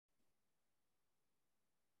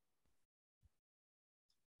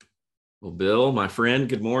Well, Bill, my friend,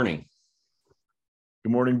 good morning.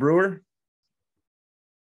 Good morning, Brewer.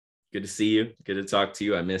 Good to see you. Good to talk to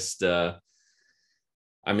you. I missed you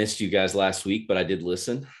guys last week, but I did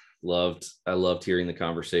listen. I loved hearing the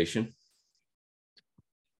conversation.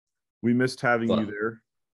 We missed having you But there.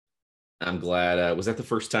 I'm glad. Was that the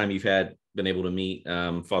first time you've been able to meet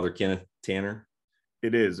Father Kenneth Tanner?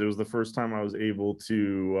 It is. It was the first time I was able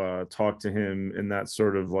to talk to him in that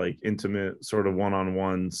sort of like intimate, sort of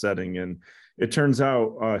one-on-one setting. And it turns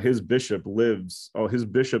out his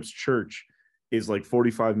bishop's church is like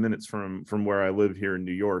 45 minutes from where I live here in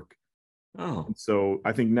New York. Oh, And so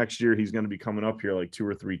I think next year he's going to be coming up here like 2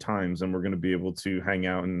 or 3 times, and we're going to be able to hang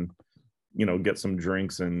out and get some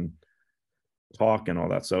drinks and talk and all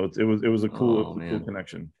that. So it was a oh cool man,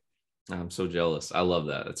 connection. I'm so jealous. I love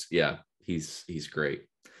that. He's great.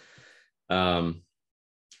 Um,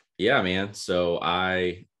 yeah, man. So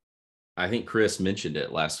I think Chris mentioned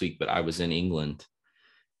it last week, but I was in England,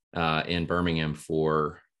 in Birmingham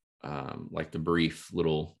for like the brief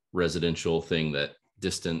little residential thing that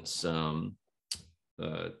distance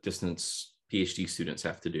PhD students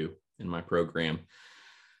have to do in my program.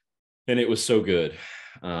 And it was so good.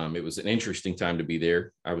 It was an interesting time to be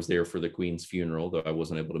there. I was there for the Queen's funeral, though I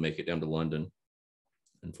wasn't able to make it down to London,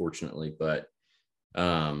 unfortunately. But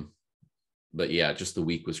yeah, just the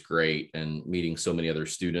week was great, and meeting so many other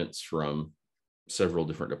students from several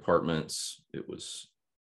different departments. It was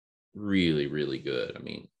really, really good. I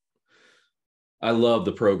mean, I love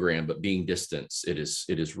the program, but being distance, it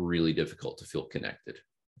is really difficult to feel connected.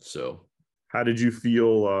 So How did you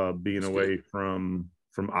feel being it's good. away from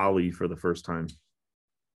Ali for the first time?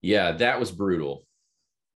 Yeah, that was brutal.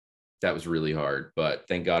 That was really hard, but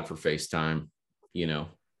thank God for FaceTime, you know.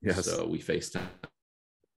 Yes. So we FaceTime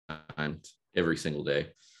every single day,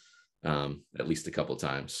 at least a couple of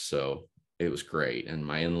times. So it was great. And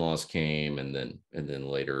my in-laws came, and then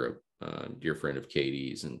later a dear friend of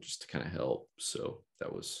Katie's, and just to kind of help. So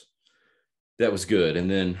that was good. And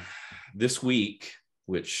then this week,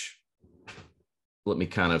 which, let me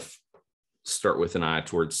kind of start with an eye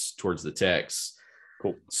towards the text.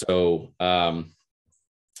 Cool. So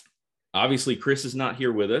obviously Chris is not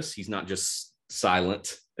here with us. He's not just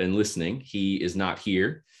silent and listening. He is not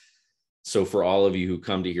here. So for all of you who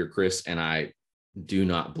come to hear Chris, and I do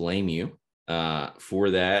not blame you for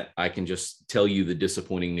that, I can just tell you the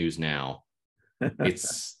disappointing news now.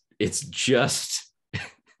 It's just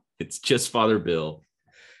it's just Father Bill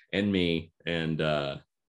and me, and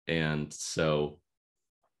so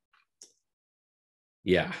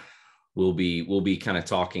yeah, we'll be kind of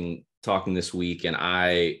talking this week. And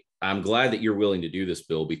I'm glad that you're willing to do this,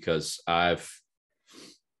 Bill, because um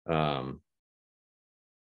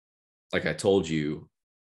like I told you,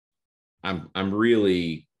 I'm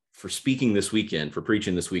really, for speaking this weekend, for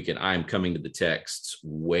preaching this weekend, I'm coming to the texts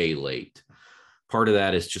way late. Part of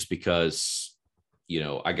that is just because,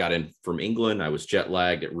 I got in from England. I was jet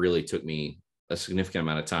lagged. It really took me a significant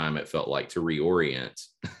amount of time, it felt like, to reorient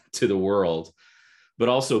to the world, but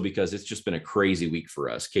also because it's just been a crazy week for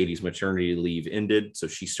us. Katie's maternity leave ended, so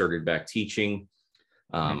she started back teaching.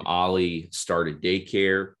 Ollie started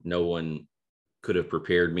daycare. No one could have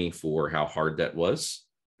prepared me for how hard that was.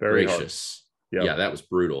 Very hard. Gracious. Yep. Yeah, that was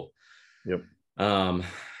brutal. Yep. Um,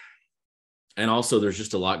 and also, there's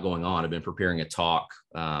just a lot going on. I've been preparing a talk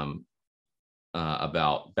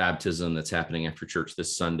about baptism that's happening after church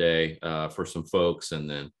this Sunday for some folks, and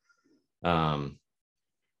then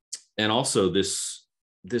and also this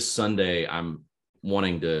Sunday, I'm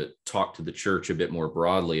wanting to talk to the church a bit more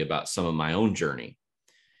broadly about some of my own journey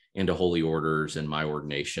into holy orders and my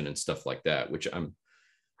ordination and stuff like that, which I'm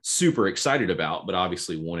super excited about, but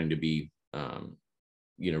obviously wanting to be,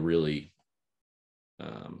 really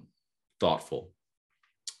thoughtful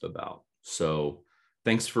about. So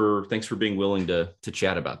thanks for being willing to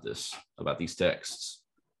chat about these texts.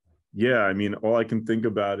 Yeah, I mean, all I can think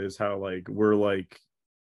about is how like we're like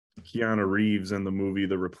Keanu Reeves in the movie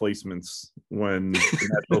The Replacements when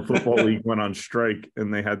the National Football League went on strike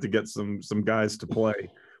and they had to get some guys to play.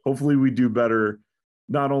 Hopefully we do better,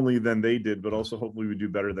 not only than they did, but also hopefully we do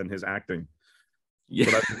better than his acting.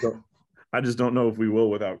 Yeah. But I just don't know if we will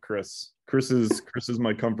without Chris. Chris is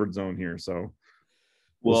my comfort zone here. So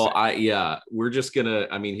Well, we're just gonna.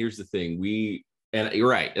 I mean, here's the thing. And you're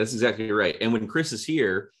right. That's exactly right. And when Chris is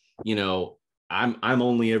here, I'm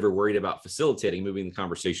only ever worried about facilitating, moving the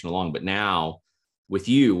conversation along. But now with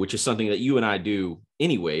you, which is something that you and I do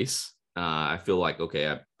anyways, I feel like,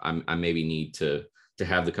 okay, I maybe need to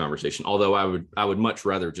have the conversation. Although I would much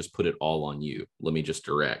rather just put it all on you. Let me just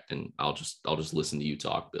direct, and I'll just listen to you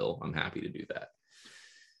talk, Bill. I'm happy to do that.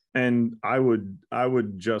 And I would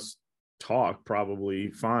just talk,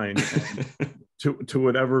 probably fine. To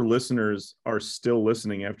whatever listeners are still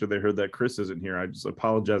listening after they heard that Chris isn't here, I just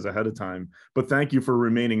apologize ahead of time. But thank you for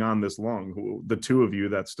remaining on this long, the two of you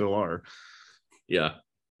that still are. Yeah,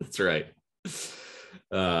 that's right.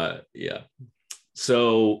 Yeah.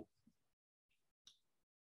 So,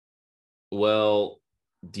 well,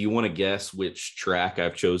 do you want to guess which track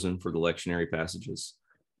I've chosen for the lectionary passages?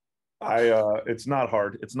 It's not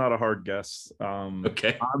hard. It's not a hard guess.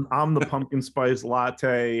 Okay. I'm the pumpkin spice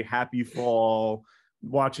latte, happy fall,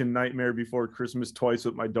 watching Nightmare Before Christmas twice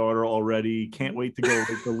with my daughter already. Can't wait to go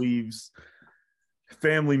rake the leaves.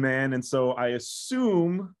 Family man. And so I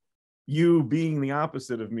assume you, being the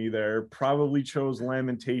opposite of me there, probably chose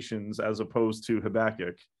Lamentations as opposed to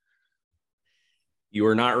Habakkuk. You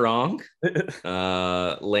are not wrong.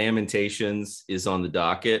 Lamentations is on the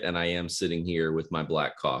docket, and I am sitting here with my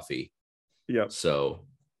black coffee. Yep. So,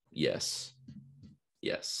 yes,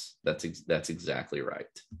 that's exactly right.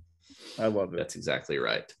 I love it. That's exactly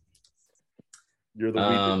right. You're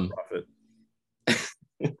the prophet.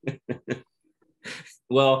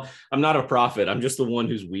 Well, I'm not a prophet. I'm just the one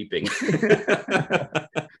who's weeping.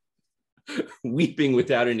 Weeping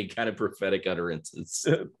without any kind of prophetic utterances.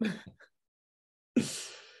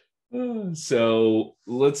 So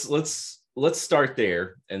let's start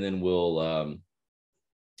there, and then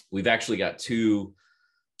we've actually got two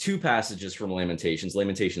passages from Lamentations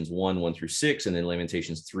 1 through 6, and then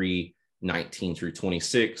Lamentations 3 19 through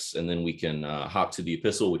 26, and then we can hop to the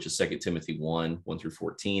epistle, which is 2 Timothy 1 through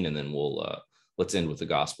 14, and then let's end with the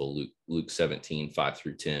gospel, Luke 17 5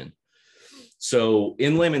 through 10. So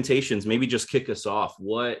in Lamentations, maybe just kick us off.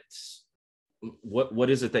 What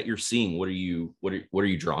is it that you're seeing? What are you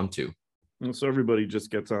drawn to? So everybody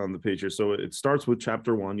just gets on the page here. So it starts with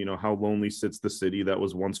chapter 1, how lonely sits the city that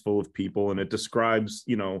was once full of people. And it describes,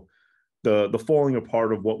 the falling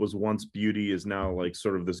apart of what was once beauty is now like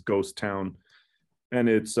sort of this ghost town. And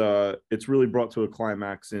it's really brought to a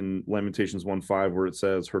climax in Lamentations 1:5, where it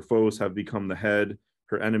says, her foes have become the head,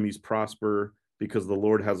 her enemies prosper, because the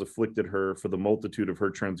Lord has afflicted her for the multitude of her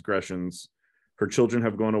transgressions. Her children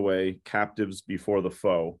have gone away, captives before the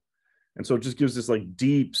foe. And so it just gives this like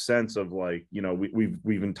deep sense of like,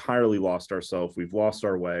 we've entirely lost ourselves. We've lost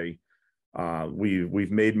our way.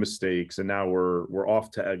 We've made mistakes, and now we're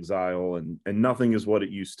off to exile, and nothing is what it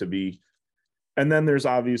used to be. And then there's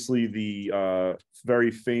obviously the very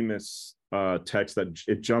famous text that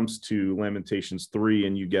it jumps to Lamentations 3,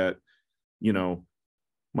 and you get,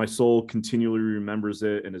 my soul continually remembers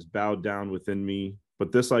it and is bowed down within me.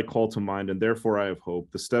 But this I call to mind, and therefore I have hope.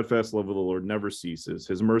 The steadfast love of the Lord never ceases.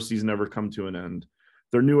 His mercies never come to an end.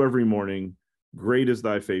 They're new every morning. Great is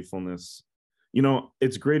thy faithfulness.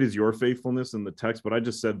 It's great as your faithfulness in the text, but I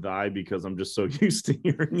just said thy because I'm just so used to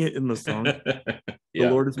hearing it in the song. Yeah. The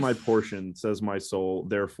Lord is my portion, says my soul,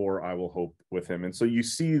 therefore I will hope with him. And so you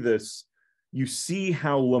see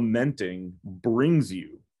how lamenting brings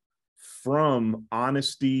you from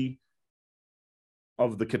honesty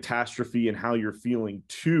of the catastrophe and how you're feeling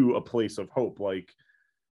to a place of hope. Like,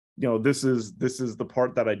 this is the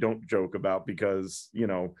part that I don't joke about, because,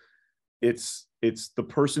 it's the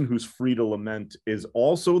person who's free to lament is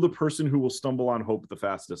also the person who will stumble on hope the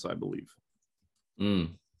fastest, I believe.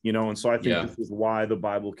 And so I think This is why the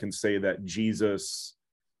Bible can say that Jesus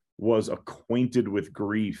was acquainted with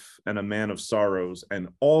grief and a man of sorrows, and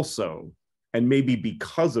maybe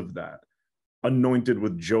because of that, anointed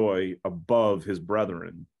with joy above his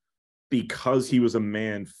brethren, because he was a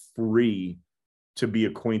man free to be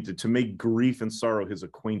acquainted, to make grief and sorrow his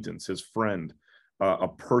acquaintance, his friend, a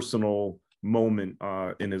personal moment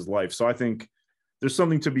in his life. So I think there's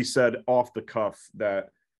something to be said off the cuff that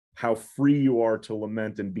how free you are to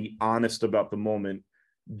lament and be honest about the moment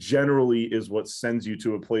generally is what sends you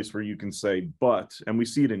to a place where you can say, but, and we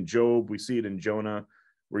see it in Job, we see it in Jonah,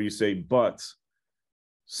 where you say, but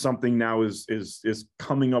something now is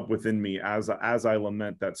coming up within me as I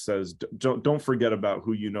lament that says, don't forget about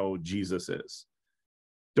who Jesus is.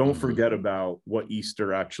 Don't forget about what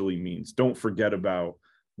Easter actually means. Don't forget about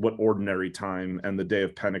what ordinary time and the day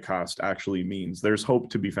of Pentecost actually means. There's hope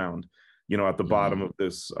to be found, at the bottom of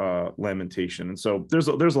this lamentation. And so there's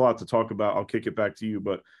a lot to talk about. I'll kick it back to you,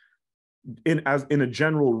 but in a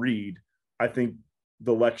general read, I think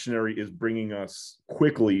the lectionary is bringing us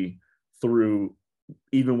quickly through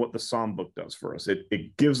even what the Psalm book does for us.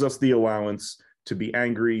 It gives us the allowance to be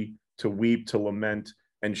angry, to weep, to lament,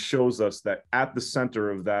 and shows us that at the center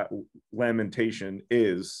of that lamentation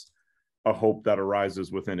is a hope that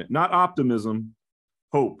arises within it. Not optimism,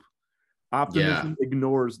 hope. Optimism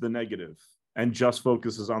ignores the negative and just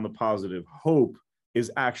focuses on the positive. Hope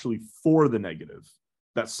is actually for the negative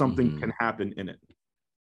that something can happen in it.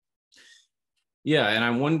 Yeah. And I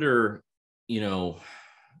wonder,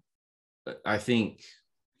 I think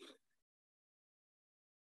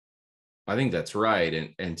that's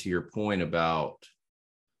right. And to your point about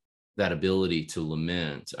that ability to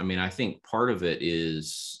lament, I mean, I think part of it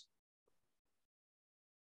is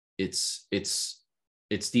it's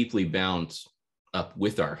deeply bound up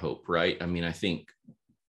with our hope, right? I mean, I think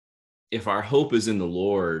if our hope is in the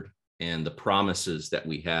Lord and the promises that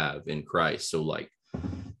we have in Christ, so like,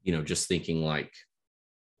 just thinking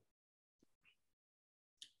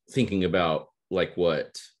about like,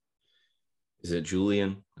 what is it,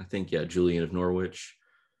 Julian? I think, yeah, Julian of Norwich.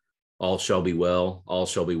 All shall be well,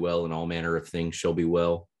 and all manner of things shall be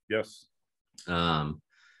well. Yes.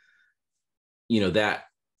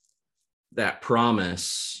 That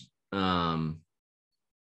promise,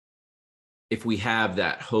 if we have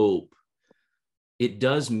that hope, it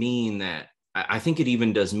does mean that, I think it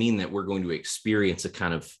even does mean that we're going to experience a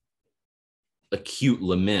kind of acute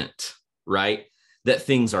lament, right? That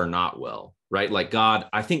things are not well, right? Like, God,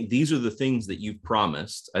 I think these are the things that you've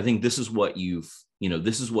promised. I think this is what you've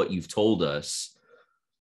told us.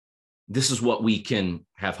 This is what we can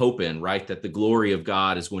have hope in, right? That the glory of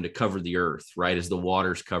God is going to cover the earth, right? As the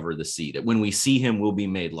waters cover the sea, that when we see him, we'll be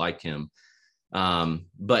made like him.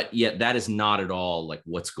 But yet that is not at all like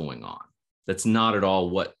what's going on. That's not at all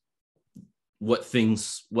what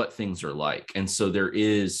things are like. And so there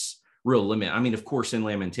is real limit. I mean, of course, in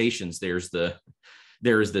Lamentations, there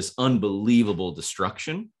is this unbelievable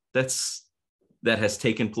destruction that has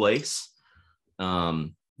taken place.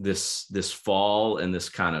 This fall and this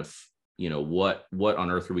kind of, what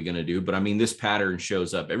on earth are we going to do? But I mean, this pattern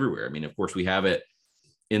shows up everywhere. I mean, of course, we have it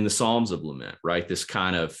in the Psalms of Lament, right? This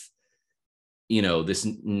kind of, this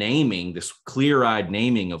naming, this clear-eyed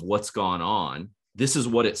naming of what's gone on. This is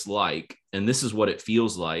what it's like, and this is what it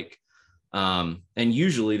feels like. And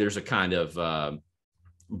usually there's a kind of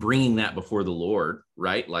bringing that before the Lord,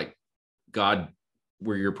 right? Like, God,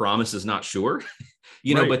 where your promise is not sure,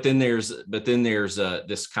 right. But then there's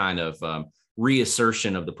this kind of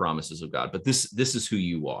reassertion of the promises of God. But this is who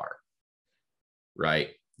you are,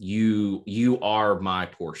 right? You are my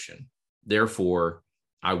portion. Therefore,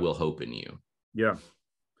 I will hope in you. Yeah.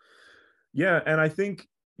 And I think,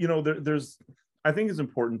 I think it's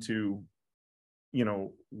important to,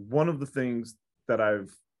 one of the things that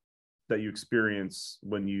you experience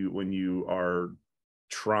when you are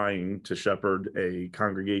trying to shepherd a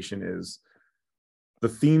congregation is the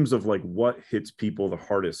themes of like what hits people the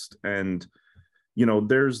hardest. And,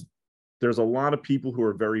 there's a lot of people who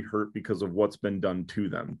are very hurt because of what's been done to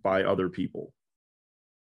them by other people.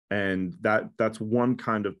 And that's one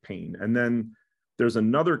kind of pain. And then there's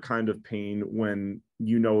another kind of pain when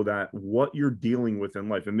you know that what you're dealing with in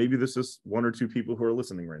life, and maybe this is one or two people who are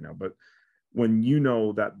listening right now, but when you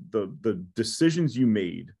know that the decisions you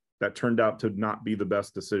made that turned out to not be the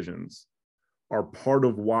best decisions are part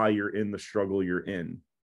of why you're in the struggle you're in,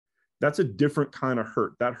 that's a different kind of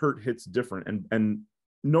hurt. That hurt hits different, and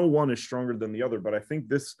no one is stronger than the other. But I think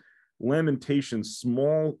this Lamentations,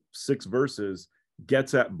 small 6 verses,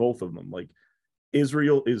 gets at both of them. Like,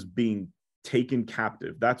 Israel is being taken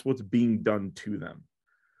captive. That's what's being done to them.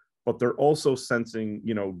 But they're also sensing,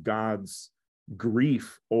 God's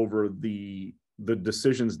grief over the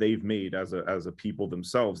decisions they've made as a people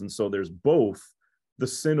themselves. And so there's both the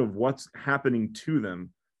sin of what's happening to them.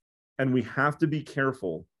 And we have to be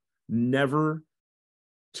careful never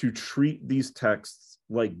to treat these texts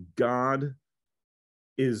like God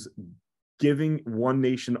is giving one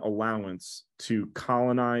nation allowance to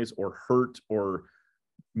colonize or hurt or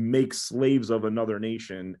make slaves of another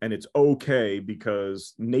nation, and it's okay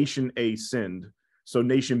because nation A sinned, so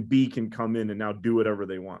nation B can come in and now do whatever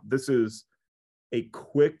they want. This is a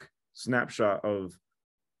quick snapshot of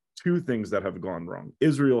 2 things that have gone wrong.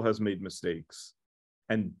 Israel has made mistakes,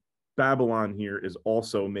 and Babylon here is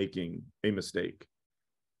also making a mistake,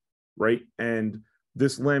 right? And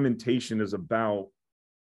this lamentation is about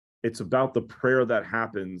the prayer that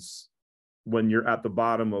happens when you're at the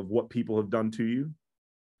bottom of what people have done to you,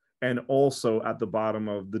 and also at the bottom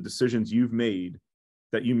of the decisions you've made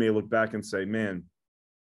that you may look back and say, man,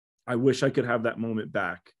 I wish I could have that moment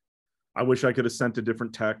back. I wish I could have sent a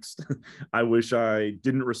different text. I wish I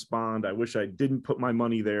didn't respond. I wish I didn't put my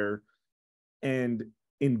money there. And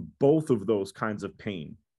in both of those kinds of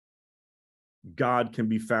pain, God can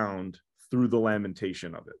be found through the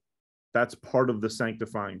lamentation of it. That's part of the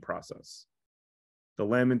sanctifying process. The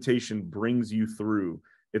lamentation brings you through.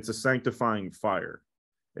 It's a sanctifying fire.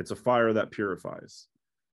 It's a fire that purifies,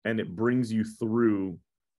 and it brings you through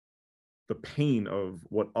the pain of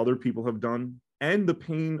what other people have done and the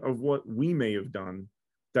pain of what we may have done,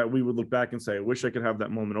 that we would look back and say, I wish I could have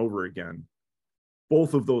that moment over again.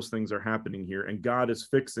 Both of those things are happening here, and God is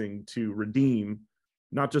fixing to redeem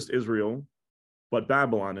not just Israel, but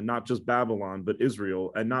Babylon, and not just Babylon, but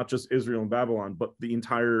Israel, and not just Israel and Babylon, but the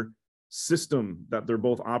entire system that they're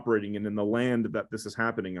both operating in the land that this is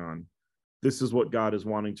happening on. This is what God is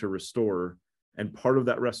wanting to restore. And part of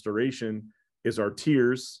that restoration is our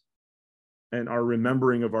tears and our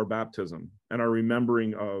remembering of our baptism and our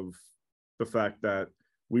remembering of the fact that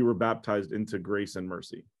we were baptized into grace and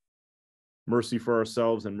mercy. Mercy for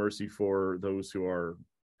ourselves and mercy for those who are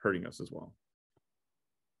hurting us as well.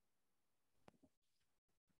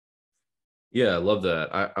 Yeah, I love that.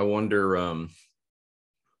 I wonder,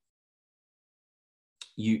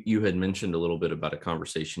 you had mentioned a little bit about a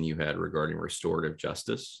conversation you had regarding restorative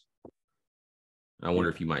justice. I wonder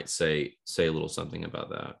if you might say a little something about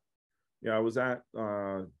that. Yeah, I was at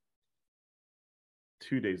 2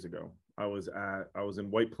 days ago. I was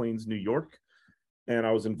in White Plains, New York, and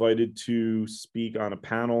I was invited to speak on a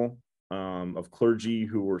panel of clergy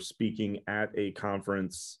who were speaking at a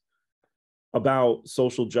conference about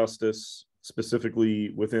social justice,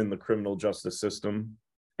 specifically within the criminal justice system.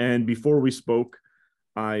 And before we spoke,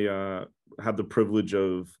 I had the privilege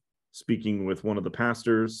of speaking with one of the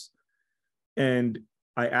pastors, and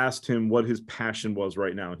I asked him what his passion was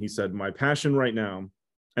right now. And he said, my passion right now,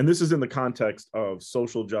 and this is in the context of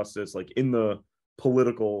social justice, like in the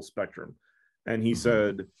political spectrum. And he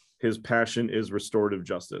said his passion is restorative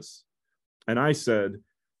justice. And I said,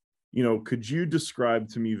 could you describe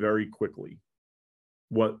to me very quickly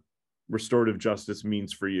what restorative justice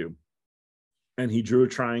means for you? And he drew a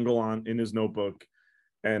triangle in his notebook.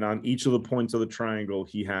 And on each of the points of the triangle,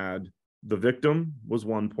 he had the victim was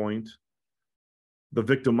one point, the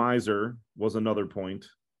victimizer was another point,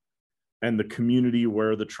 and the community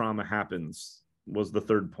where the trauma happens was the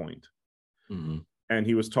third point. Mm-hmm. And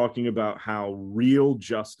he was talking about how real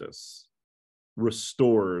justice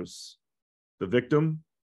restores the victim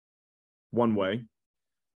one way,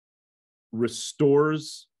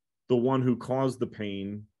 restores the one who caused the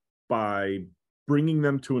pain by bringing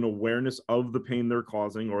them to an awareness of the pain they're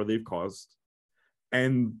causing or they've caused,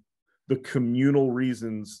 and the communal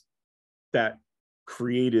reasons that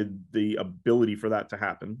created the ability for that to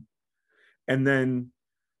happen, and then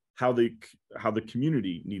how the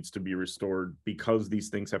community needs to be restored because these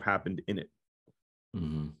things have happened in it.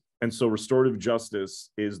 Mm-hmm. And so restorative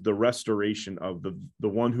justice is the restoration of the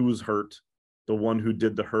one who was hurt, the one who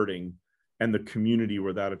did the hurting, and the community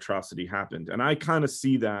where that atrocity happened. And I kind of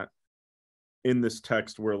see that in this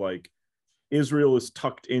text where like Israel is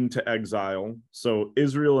tucked into exile. So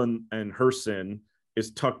Israel and her sin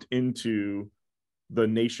is tucked into the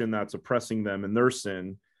nation that's oppressing them and their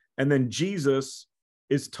sin. And then Jesus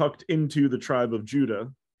is tucked into the tribe of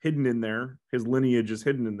Judah, hidden in there. His lineage is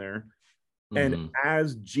hidden in there. Mm-hmm. And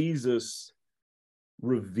as Jesus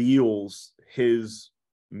reveals his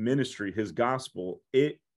ministry, his gospel,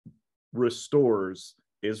 it restores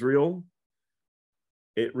Israel,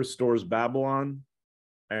 it restores Babylon,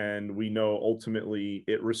 and we know ultimately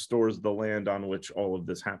it restores the land on which all of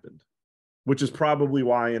this happened, which is probably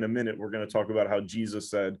why in a minute we're going to talk about how Jesus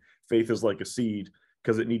said faith is like a seed,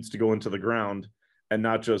 because it needs to go into the ground and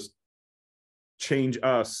not just change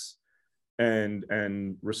us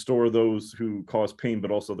and restore those who cause pain, but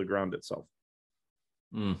also the ground itself.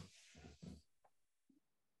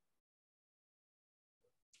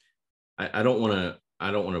 I don't want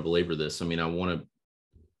to belabor this. I mean, I want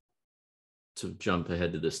to jump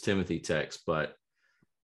ahead to this Timothy text, but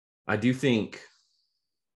I do think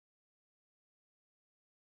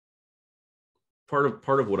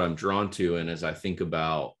part of what I'm drawn to, and as I think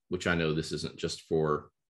about, which I know this isn't just for,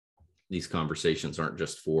 these conversations aren't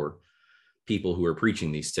just for people who are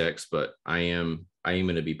preaching these texts, but I am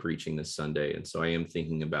going to be preaching this Sunday. And so I am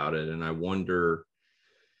thinking about it. And I wonder,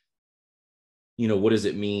 what does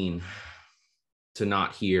it mean to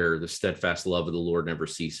not hear the steadfast love of the Lord never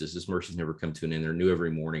ceases, his mercies never come to an end, they're new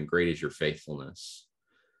every morning, great is your faithfulness.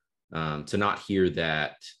 To not hear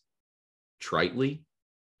that tritely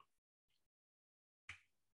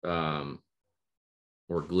or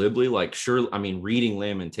glibly, like, sure, I mean, reading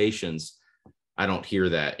Lamentations, I don't hear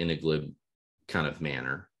that in a glib kind of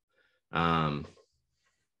manner. But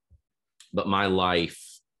my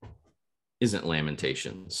life isn't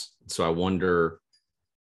Lamentations. So I wonder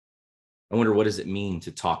what does it mean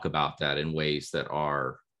to talk about that in ways that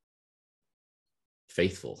are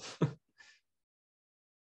faithful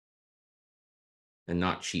and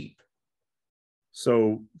not cheap.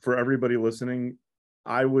 So for everybody listening,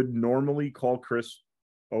 I would normally call Chris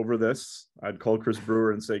over this. I'd call Chris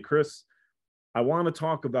Brewer and say, Chris, I want to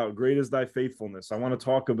talk about great is thy faithfulness. I want to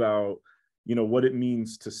talk about, what it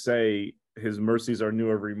means to say his mercies are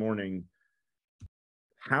new every morning.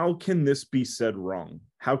 How can this be said wrong?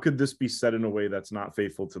 How could this be said in a way that's not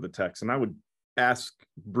faithful to the text? And I would ask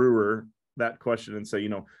Brewer that question and say,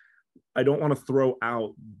 I don't want to throw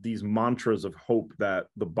out these mantras of hope that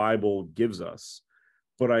the Bible gives us,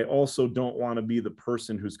 but I also don't want to be the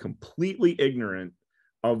person who's completely ignorant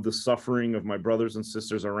of the suffering of my brothers and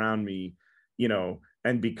sisters around me,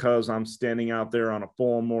 and because I'm standing out there on a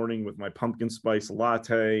fall morning with my pumpkin spice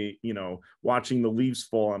latte, watching the leaves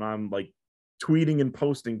fall, and I'm like tweeting and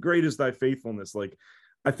posting, great is thy faithfulness. Like,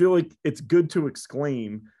 I feel like it's good to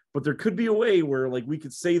exclaim, but there could be a way where like we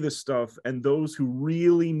could say this stuff and those who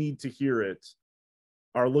really need to hear it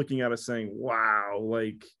are looking at us saying, wow,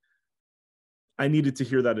 like I needed to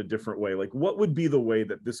hear that a different way. Like, what would be the way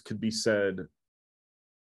that this could be said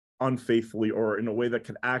unfaithfully or in a way that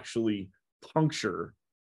could actually puncture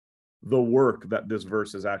the work that this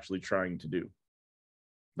verse is actually trying to do?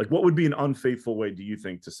 Like, what would be an unfaithful way, do you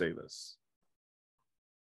think, to say this?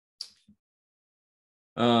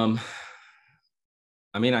 I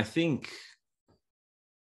think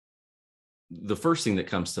the first thing that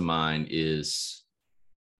comes to mind is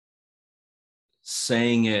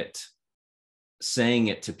saying it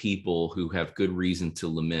to people who have good reason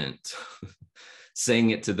to lament, saying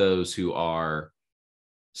it to those who are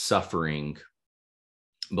suffering,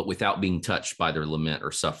 but without being touched by their lament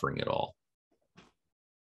or suffering at all.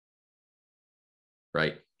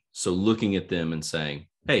 Right? So looking at them and saying,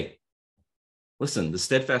 hey, listen, the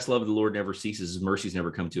steadfast love of the Lord never ceases. His mercies never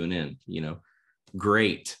come to an end.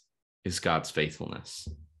 Great is God's faithfulness.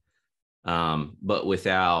 But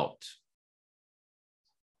without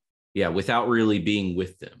really being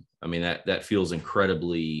with them. That feels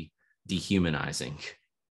incredibly dehumanizing.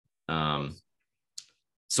 So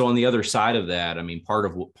on the other side of that,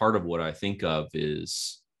 part of what I think of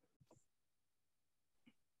is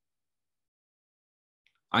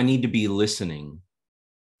I need to be listening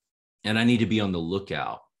and I need to be on the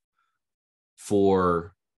lookout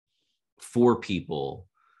for people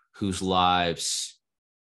whose lives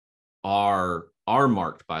are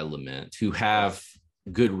marked by lament, who have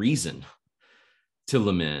good reason to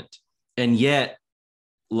lament, and yet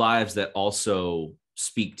lives that also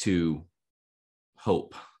speak to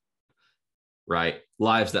hope, right?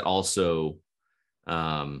 Lives that also,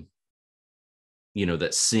 that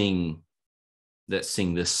sing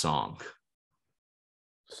this song.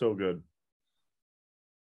 So good.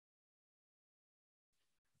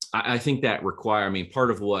 I think that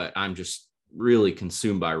part of what I'm just really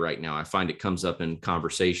consumed by right now, I find it comes up in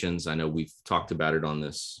conversations. I know we've talked about it on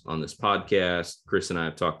this podcast. Chris and I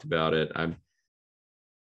have talked about it. I've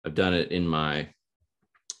done it in my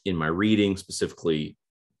reading, specifically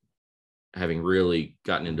having really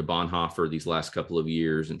gotten into Bonhoeffer these last couple of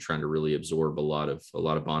years and trying to really absorb a lot of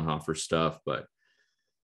Bonhoeffer stuff. But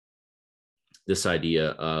this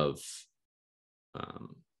idea of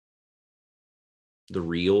the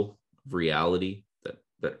reality,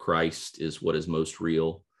 that Christ is what is most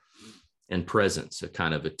real, and presence, a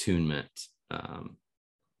kind of attunement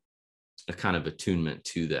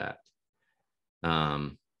to that.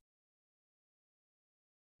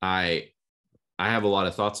 I have a lot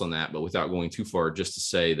of thoughts on that, but without going too far, just to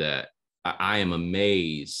say that I am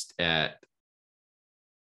amazed at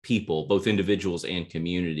people, both individuals and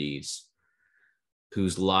communities,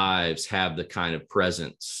 whose lives have the kind of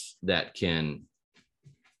presence that can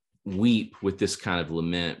weep with this kind of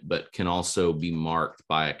lament, but can also be marked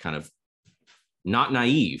by a kind of not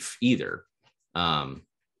naive either,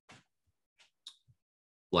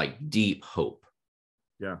 like deep hope.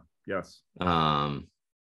 Yeah. Yes. I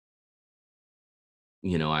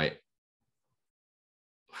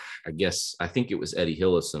guess I think it was Eddie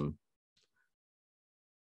Hillesum.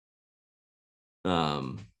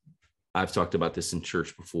 I've talked about this in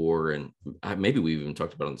church before, and maybe we've even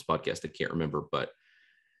talked about it on this podcast. I can't remember, but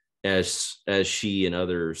as she and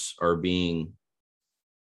others are being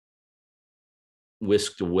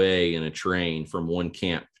whisked away in a train from one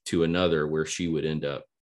camp to another, where she would end up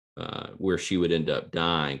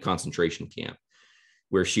dying, concentration camp,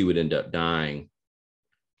 where she would end up dying,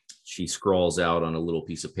 she scrawls out on a little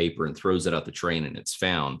piece of paper and throws it out the train, and it's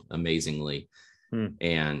found, amazingly.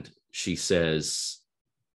 And she says,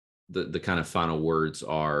 the kind of final words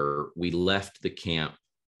are, "We left the camp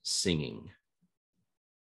singing."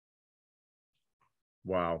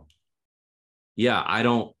 Wow. Yeah, I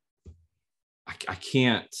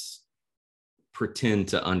can't pretend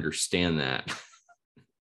to understand that.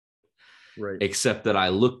 Right. Except that I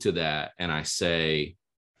look to that and I say,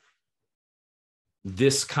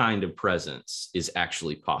 this kind of presence is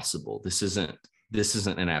actually possible. This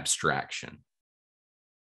isn't an abstraction,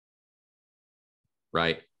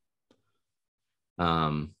 right?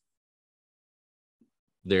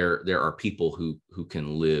 There are people who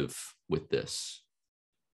can live with this,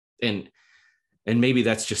 and maybe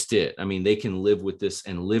that's just it. I mean, they can live with this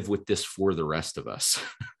and live with this for the rest of us,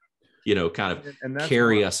 kind of and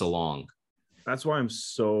carry us along. That's why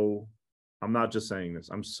I'm not just saying this,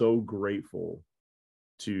 I'm so grateful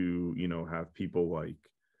to, have people like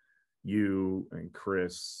you and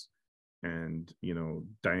Chris and,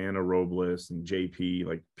 Diana Robles and JP,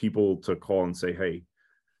 like people to call and say, hey,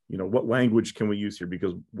 what language can we use here?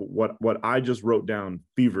 Because what I just wrote down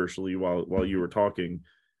feverishly while you were talking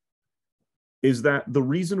is that the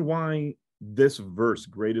reason why this verse,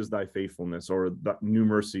 great is thy faithfulness, or the new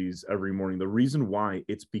mercies every morning, the reason why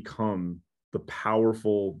it's become the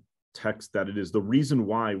powerful text that it is, the reason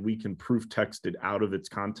why we can proof text it out of its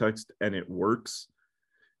context and it works,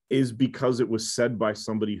 is because it was said by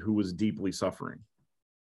somebody who was deeply suffering.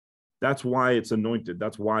 That's why it's anointed.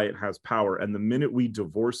 That's why it has power. And the minute we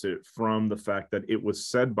divorce it from the fact that it was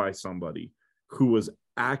said by somebody who was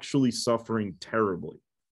actually suffering terribly,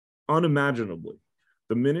 unimaginably,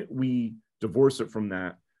 the minute we divorce it from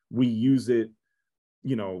that, we use it,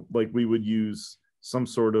 like we would use some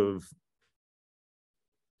sort of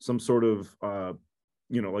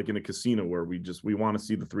like in a casino where we want to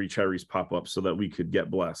see the 3 cherries pop up so that we could get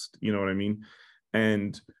blessed. You know what I mean?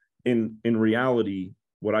 And in reality,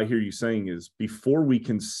 what I hear you saying is, before we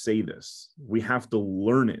can say this, we have to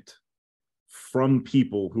learn it from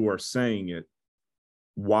people who are saying it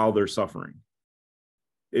while they're suffering.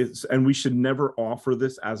 And we should never offer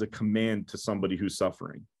this as a command to somebody who's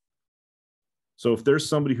suffering. So if there's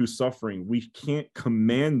somebody who's suffering, we can't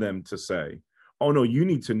command them to say, oh no, you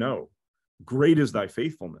need to know, great is thy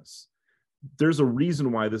faithfulness. There's a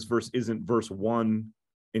reason why this verse isn't verse 1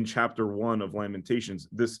 in chapter 1 of Lamentations.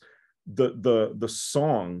 The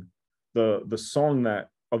song that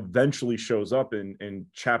eventually shows up in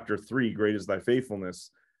chapter 3, great is thy faithfulness,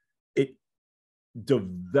 it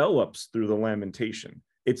develops through the lamentation.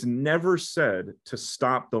 It's never said to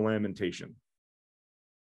stop the lamentation.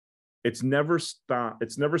 It's never said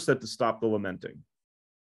to stop the lamenting.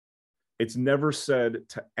 It's never said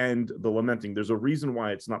to end the lamenting. There's a reason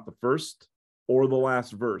why it's not the first or the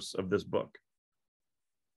last verse of this book,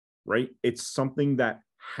 right? It's something that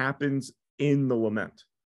happens in the lament.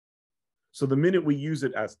 So the minute we use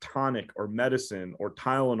it as tonic or medicine or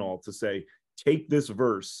Tylenol to say, take this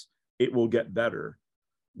verse, it will get better,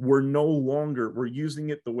 we're using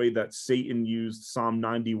it the way that Satan used Psalm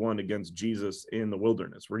 91 against Jesus in the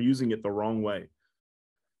wilderness. We're using it the wrong way.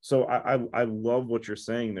 So I love what you're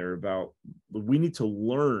saying there about, we need to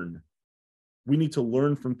learn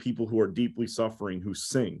from people who are deeply suffering, who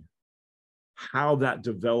sing, how that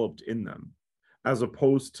developed in them, as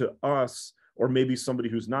opposed to us, or maybe somebody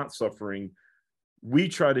who's not suffering. We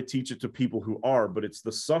try to teach it to people who are, but it's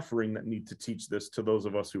the suffering that need to teach this to those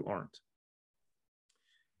of us who aren't.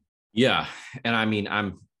 Yeah. And I mean,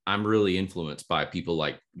 I'm really influenced by people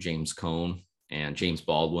like James Cone and James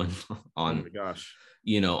Baldwin on, oh my gosh,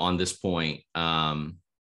 on this point, that,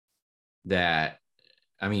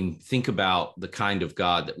 I mean, think about the kind of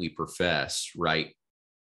God that we profess, right?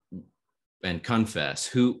 And confess.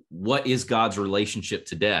 What is God's relationship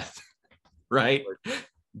to death? Right?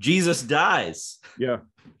 Jesus dies. Yeah.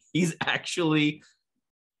 He's actually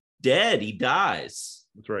dead. He dies.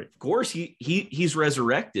 That's right. Of course, he's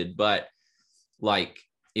resurrected, but like,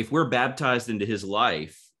 if we're baptized into his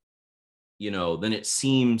life, then it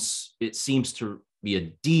seems to be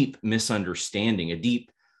a deep misunderstanding, a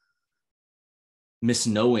deep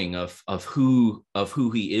misknowing of who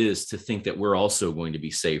he is, to think that we're also going to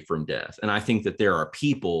be saved from death. And I think that there are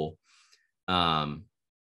people who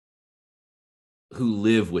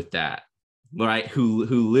live with that, right?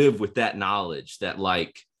 Who live with that knowledge that,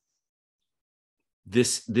 like,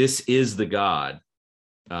 this is the God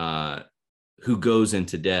who goes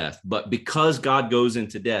into death. But because God goes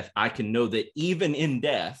into death, I can know that even in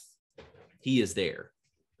death, he is there.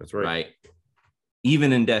 That's right. Right.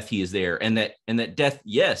 Even in death, he is there. And that death,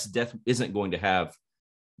 yes, death isn't going to have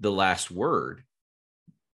the last word,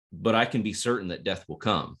 but I can be certain that death will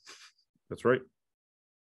come. That's right.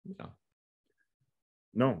 Yeah.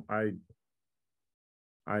 No, I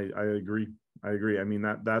agree. I agree. I mean,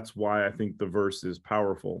 that's why I think the verse is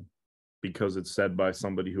powerful, because it's said by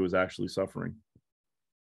somebody who is actually suffering.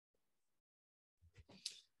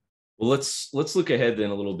 Well, let's look ahead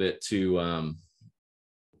then a little bit to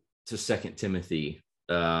 2 Timothy.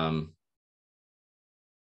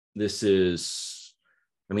 This is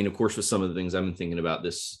I mean, of course, with some of the things I've been thinking about,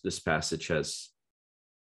 this passage has,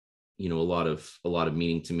 a lot of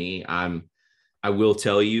meaning to me. I will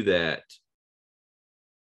tell you that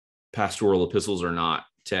pastoral epistles are not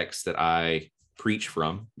texts that I preach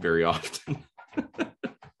from very often.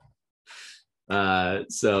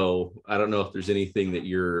 So I don't know if there's anything that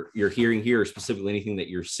you're hearing here, or specifically anything that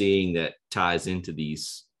you're seeing that ties into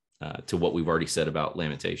these, to what we've already said about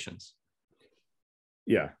Lamentations.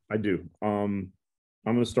 Yeah, I do.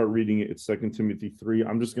 I'm going to start reading it. It's 2 Timothy 3.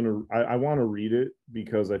 I want to read it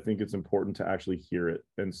because I think it's important to actually hear it.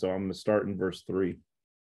 And so I'm going to start in verse 3.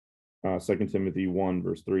 2 Timothy 1,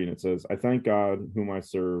 verse 3. And it says, I thank God whom I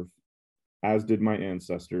serve, as did my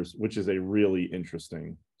ancestors, which is a really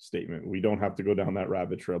interesting statement. We don't have to go down that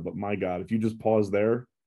rabbit trail, but my God, if you just pause there,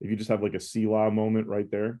 if you just have like a Selah moment right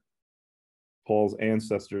there, Paul's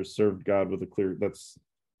ancestors served God with a clear,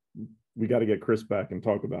 we got to get Chris back and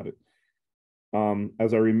talk about it.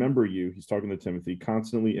 As I remember you, he's talking to Timothy,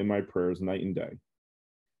 constantly in my prayers, night and day.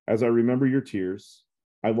 As I remember your tears,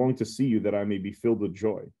 I long to see you that I may be filled with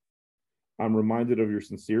joy. I'm reminded of your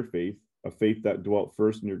sincere faith, a faith that dwelt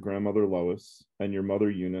first in your grandmother Lois and your mother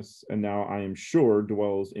Eunice, and now I am sure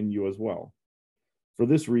dwells in you as well. For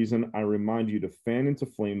this reason, I remind you to fan into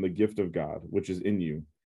flame the gift of God, which is in you,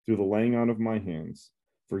 through the laying on of my hands.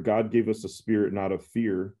 For God gave us a spirit not of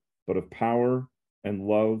fear, but of power and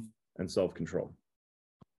love and self-control.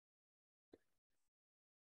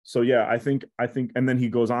 So yeah, I think, and then he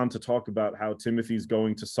goes on to talk about how Timothy's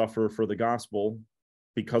going to suffer for the gospel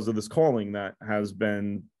because of this calling that has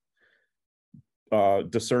been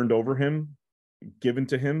discerned over him, given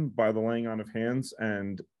to him by the laying on of hands,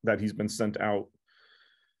 and that he's been sent out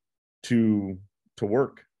to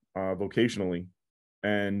work vocationally.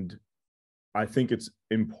 And I think it's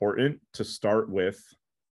important to start with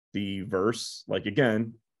the verse, like,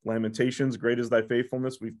 again, Lamentations, great is thy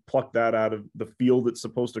faithfulness. We've plucked that out of the field it's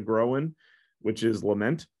supposed to grow in, which is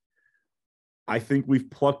lament. I think we've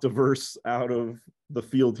plucked a verse out of the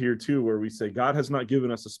field here too, where we say, God has not given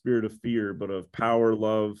us a spirit of fear, but of power,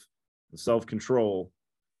 love, and self-control.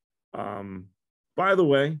 By the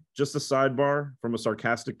way, just a sidebar from a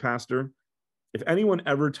sarcastic pastor, if anyone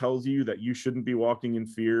ever tells you that you shouldn't be walking in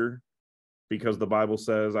fear because the Bible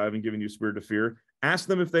says, I haven't given you a spirit of fear, ask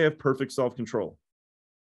them if they have perfect self-control.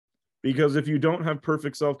 Because if you don't have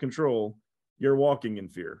perfect self-control, you're walking in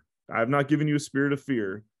fear. I have not given you a spirit of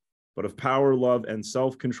fear, but of power, love, and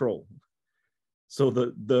self-control. So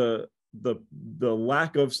the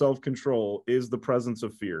lack of self-control is the presence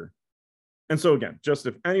of fear. And so again, just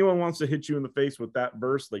if anyone wants to hit you in the face with that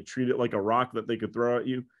verse, they treat it like a rock that they could throw at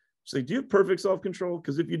you. Say, do you have perfect self-control?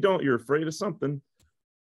 Because if you don't, you're afraid of something.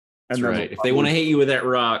 That's right. If they want to hit you with that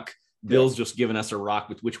rock, Bill's just given us a rock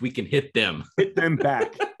with which we can hit them. Hit them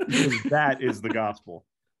back, because that is the gospel.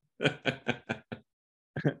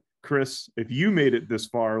 Chris, if you made it this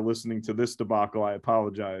far listening to this debacle, I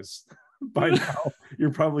apologize. By now, you're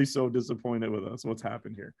probably so disappointed with us. What's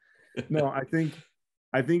happened here? No, I think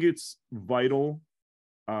it's vital,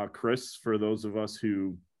 Chris, for those of us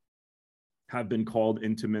who have been called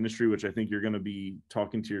into ministry, which I think you're going to be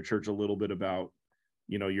talking to your church a little bit about,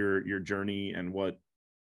 your journey and what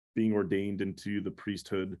being ordained into the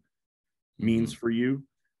priesthood means for you.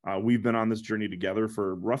 We've been on this journey together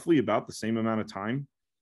for roughly about the same amount of time.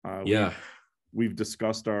 We've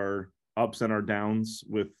discussed our ups and our downs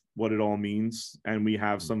with what it all means, and we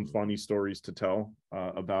have some funny stories to tell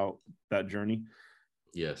about that journey.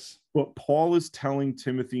 Yes. But Paul is telling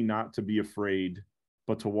Timothy not to be afraid,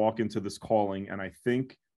 but to walk into this calling. And I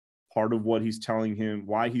think part of what he's telling him,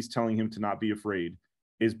 why he's telling him to not be afraid,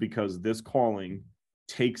 is because this calling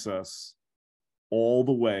takes us all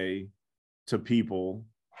the way to people,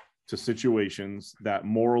 to situations that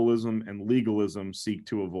moralism and legalism seek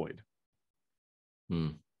to avoid.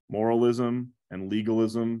 Moralism and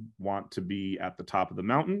legalism want to be at the top of the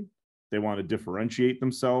mountain. They want to differentiate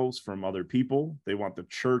themselves from other people. They want the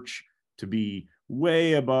church to be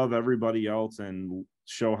way above everybody else and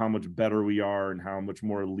show how much better we are and how much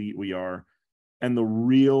more elite we are. And the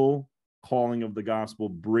real calling of the gospel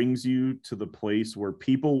brings you to the place where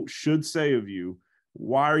people should say of you,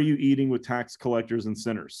 why are you eating with tax collectors and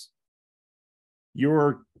sinners?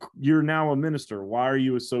 You're now a minister. Why are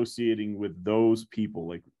you associating with those people?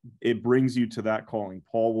 Like, it brings you to that calling.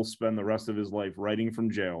 Paul will spend the rest of his life writing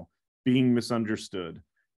from jail, being misunderstood,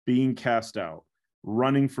 being cast out,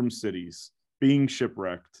 running from cities, being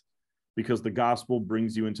shipwrecked, because the gospel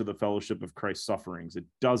brings you into the fellowship of Christ's sufferings. It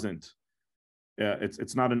doesn't.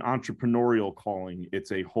 It's not an entrepreneurial calling.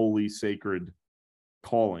 It's a holy, sacred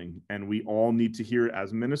calling, and we all need to hear it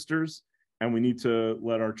as ministers, And we need to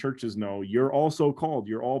let our churches know you're also called.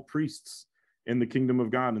 You're all priests in the kingdom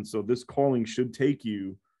of God. And so this calling should take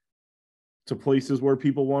you to places where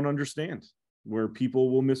people won't understand, where people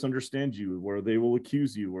will misunderstand you, where they will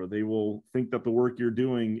accuse you, where they will think that the work you're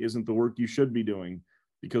doing isn't the work you should be doing,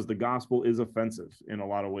 because the gospel is offensive in a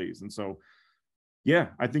lot of ways. And so, yeah,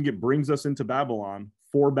 I think it brings us into Babylon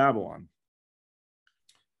for Babylon.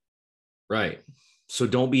 Right. So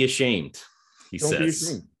don't be ashamed, he Don't says. Be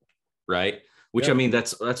ashamed. Right. Which, Yeah. I mean,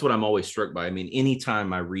 that's what I'm always struck by. I mean,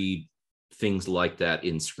 anytime I read things like that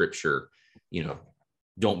in scripture, you know,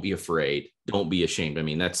 don't be afraid, don't be ashamed. I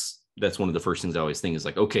mean, that's one of the first things I always think is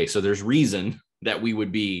like, okay, so there's reason that we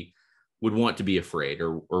would want to be afraid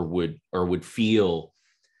or would feel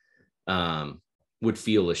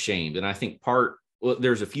ashamed. And I think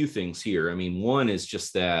there's a few things here. I mean, one is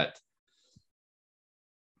just that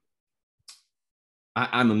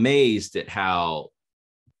I'm amazed at how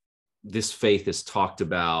this faith is talked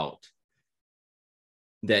about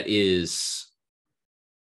that is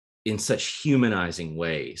in such humanizing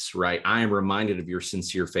ways, right? I am reminded of your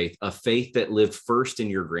sincere faith, a faith that lived first in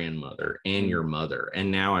your grandmother and your mother, and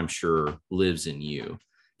now I'm sure lives in you.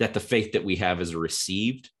 That the faith that we have is a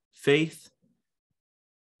received faith,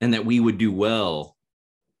 and that we would do well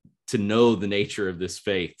to know the nature of this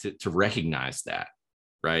faith, to recognize that,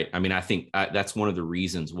 right? I mean, I think that's one of the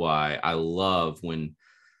reasons why I love when,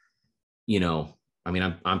 I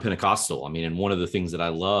mean, I'm Pentecostal. I mean, and one of the things that I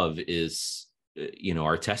love is,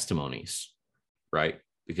 our testimonies, right?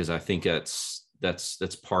 Because I think that's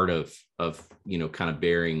part of kind of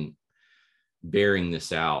bearing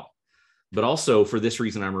this out. But also for this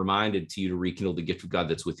reason, I'm reminded to you to rekindle the gift of God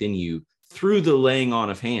that's within you through the laying on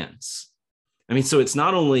of hands. I mean, so it's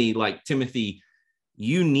not only like, Timothy,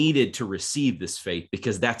 you needed to receive this faith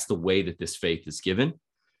because that's the way that this faith is given,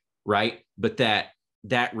 right? But that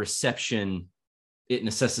reception, it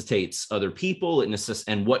necessitates other people,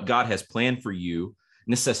 and what God has planned for you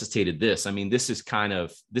necessitated this. I mean, this is,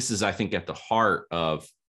 I think, at the heart of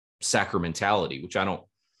sacramentality, which I don't,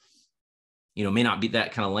 may not be,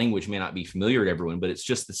 that kind of language may not be familiar to everyone, but it's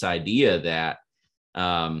just this idea that,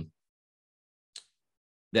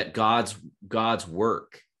 that God's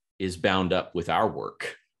work is bound up with our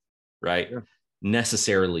work, right? Yeah.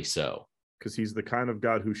 Necessarily so. Because he's the kind of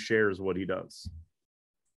God who shares what he does.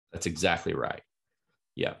 That's exactly right.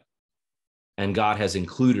 Yeah. And God has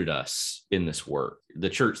included us in this work. The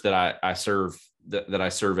church that I serve, that I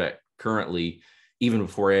serve at currently, even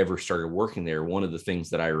before I ever started working there, one of the things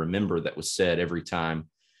that I remember that was said every time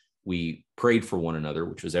we prayed for one another,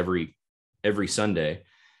 which was every Sunday,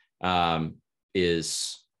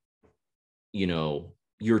 is,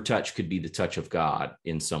 your touch could be the touch of God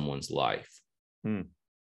in someone's life.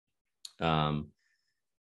 That,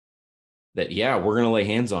 yeah, we're going to lay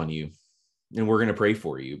hands on you and we're going to pray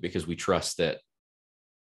for you because we trust that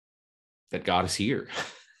God is here.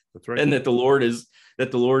 That's right. And that the Lord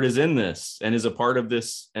is in this and is a part of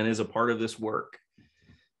this work.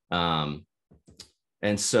 And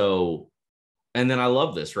then I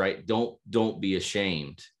love this, right? Don't be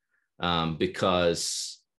ashamed,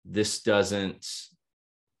 because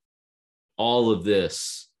all of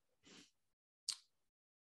this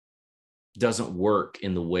doesn't work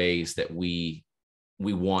in the ways that we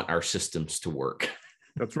want our systems to work.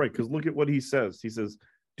 That's right. Because look at what he says. He says,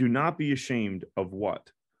 do not be ashamed of what?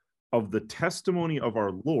 Of the testimony of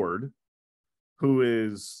our Lord, who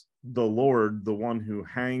is the Lord, the one who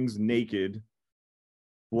hangs naked,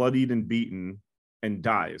 bloodied and beaten, and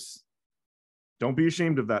dies. Don't be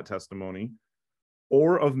ashamed of that testimony,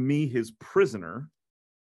 or of me, his prisoner.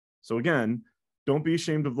 So again, don't be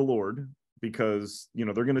ashamed of the Lord, because,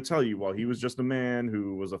 they're going to tell you, well, he was just a man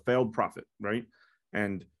who was a failed prophet, right?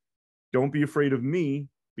 And don't be afraid of me,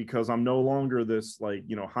 because I'm no longer this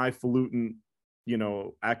highfalutin,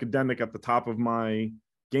 academic at the top of my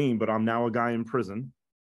game, but I'm now a guy in prison.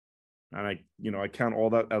 And I count all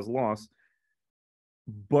that as loss.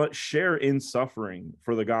 But share in suffering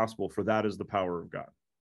for the gospel, for that is the power of God.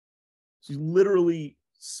 She's literally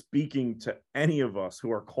speaking to any of us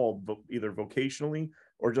who are called either vocationally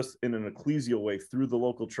or just in an ecclesial way through the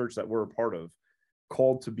local church that we're a part of,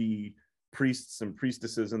 called to be priests and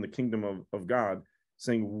priestesses in the kingdom of God,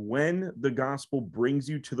 saying, when the gospel brings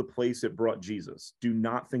you to the place it brought Jesus, do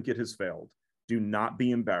not think it has failed. Do not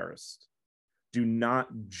be embarrassed. Do not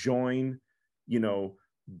join,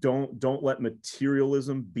 don't let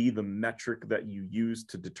materialism be the metric that you use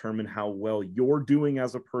to determine how well you're doing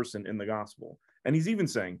as a person in the gospel. And he's even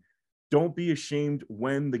saying, don't be ashamed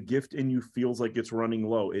when the gift in you feels like it's running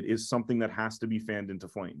low. It is something that has to be fanned into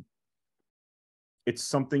flame. It's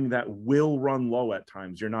something that will run low at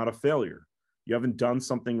times. You're not a failure. You haven't done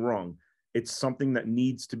something wrong. It's something that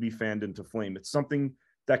needs to be fanned into flame. It's something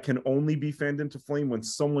that can only be fanned into flame when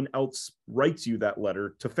someone else writes you that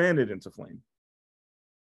letter to fan it into flame.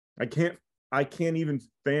 I can't even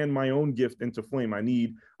fan my own gift into flame. I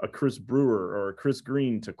need a Chris Brewer or a Chris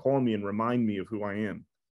Green to call me and remind me of who I am.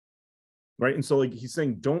 Right. And so like he's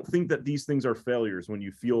saying, don't think that these things are failures when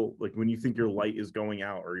you feel like, when you think your light is going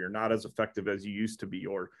out, or you're not as effective as you used to be,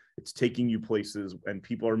 or it's taking you places and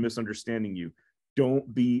people are misunderstanding you.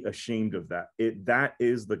 Don't be ashamed of that. That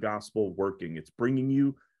is the gospel working. It's bringing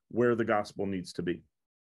you where the gospel needs to be.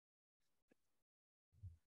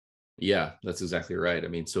 Yeah, that's exactly right. I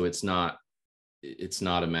mean, so it's not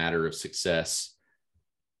a matter of success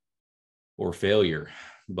or failure,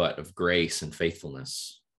 but of grace and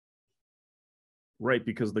faithfulness. Right,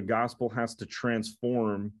 because the gospel has to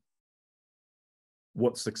transform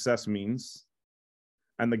what success means,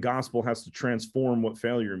 and the gospel has to transform what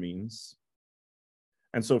failure means.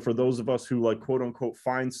 And so for those of us who like quote unquote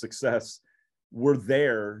find success, we're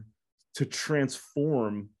there to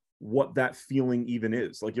transform what that feeling even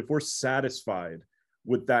is. Like if we're satisfied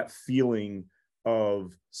with that feeling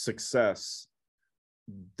of success,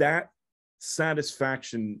 that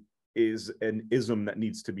satisfaction is an ism that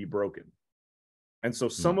needs to be broken. And so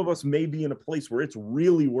some of us may be in a place where it's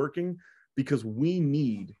really working because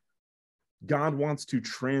God wants to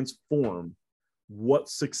transform what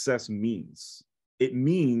success means. It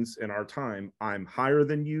means in our time, I'm higher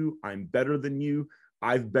than you, I'm better than you,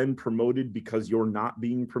 I've been promoted because you're not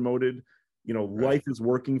being promoted. You know, right. Life is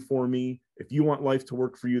working for me. If you want life to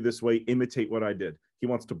work for you this way, imitate what I did. He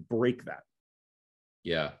wants to break that.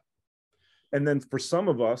 Yeah. And then for some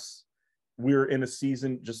of us, we're in a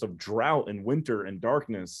season just of drought and winter and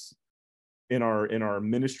darkness in our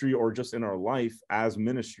ministry, or just in our life as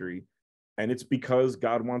ministry. And it's because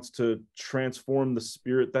God wants to transform the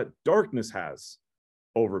spirit that darkness has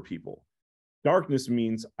over people. Darkness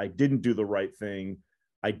means I didn't do the right thing.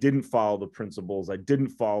 I didn't follow the principles. I didn't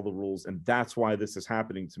follow the rules. And that's why this is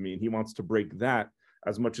happening to me. And he wants to break that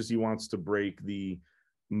as much as he wants to break the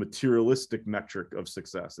materialistic metric of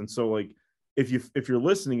success. And so like, if you're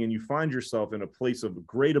listening and you find yourself in a place of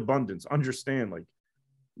great abundance, understand, like,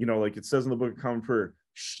 you know, like it says in the Book of Common Prayer,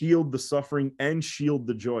 shield the suffering and shield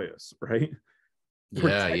the joyous, right?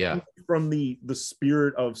 Yeah. From the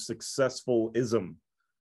spirit of successfulism,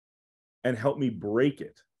 and help me break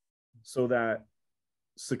it so that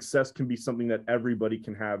success can be something that everybody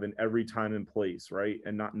can have in every time and place, right?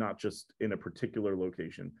 And not just in a particular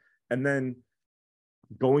location. And then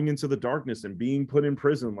going into the darkness and being put in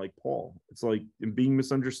prison like Paul, it's like, and being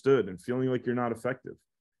misunderstood and feeling like you're not effective,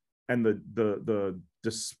 and the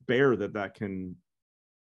despair that can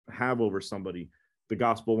have over somebody. The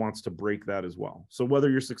gospel wants to break that as well. So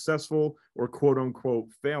whether you're successful or quote unquote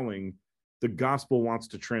failing, the gospel wants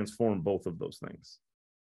to transform both of those things.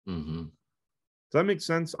 Mm-hmm. Does that make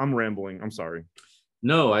sense? I'm rambling. I'm sorry.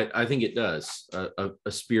 No, I think it does.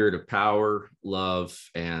 A spirit of power, love,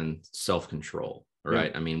 and self-control.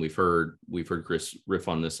 Right. Yeah. I mean, we've heard Chris riff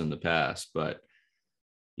on this in the past, but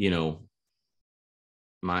you know,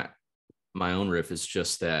 my own riff is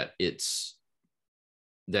just that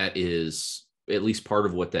that is at least part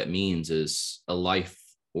of what that means is a life,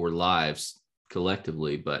 or lives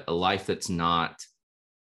collectively, but a life that's not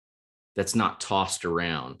tossed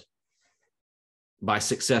around by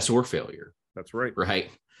success or failure. That's right. Right.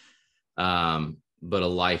 But a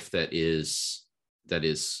life that's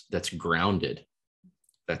grounded,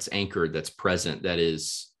 that's anchored, that's present, that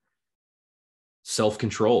is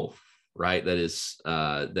self-control, right? That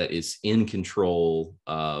is in control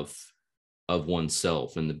of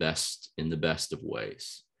oneself in the best of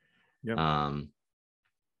ways. Yeah.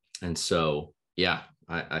 And so, yeah,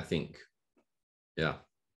 I think, yeah.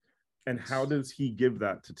 And how does he give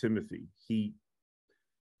that to Timothy?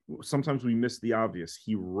 Sometimes we miss the obvious.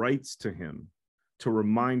 He writes to him to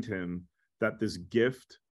remind him that this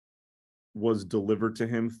gift was delivered to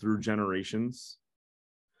him through generations.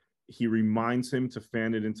 He reminds him to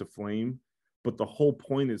fan it into flame. But the whole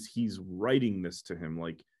point is he's writing this to him.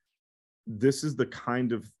 Like, this is the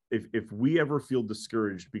kind of, if we ever feel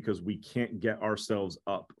discouraged because we can't get ourselves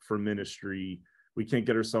up for ministry, we can't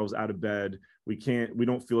get ourselves out of bed, we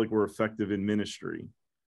don't feel like we're effective in ministry,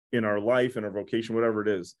 in our life, in our vocation, whatever it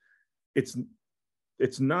is,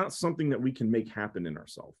 it's not something that we can make happen in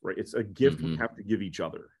ourselves, right? It's a gift we have to give each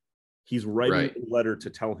other. He's writing a letter to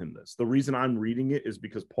tell him this. The reason I'm reading it is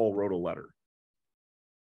because Paul wrote a letter.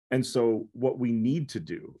 And so what we need to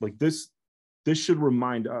do, like this should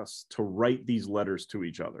remind us to write these letters to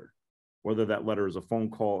each other, whether that letter is a phone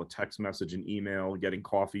call, a text message, an email, getting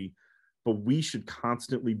coffee, but we should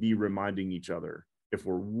constantly be reminding each other. If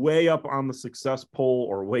we're way up on the success pole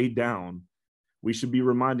or way down, we should be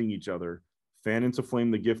reminding each other, fan into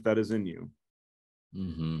flame the gift that is in you.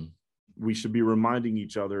 Mm-hmm. We should be reminding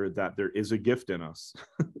each other that there is a gift in us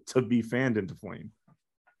to be fanned into flame.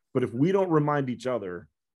 But if we don't remind each other,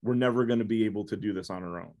 we're never going to be able to do this on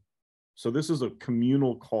our own. So this is a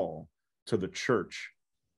communal call to the church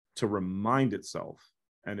to remind itself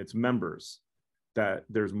and its members that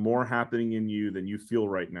there's more happening in you than you feel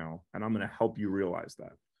right now. And I'm going to help you realize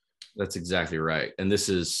that. That's exactly right. And this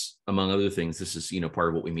is, among other things, this is, part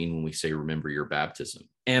of what we mean when we say, remember your baptism.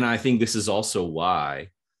 And I think this is also why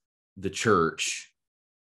the church,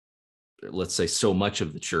 let's say so much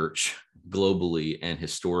of the church globally and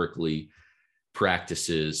historically,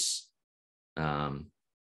 practices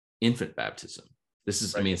infant baptism. This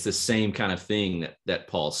is, right. It's the same kind of thing that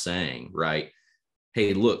Paul's saying, right?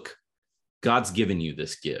 Hey, look, God's given you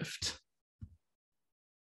this gift.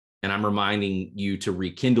 And I'm reminding you to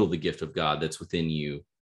rekindle the gift of God that's within you,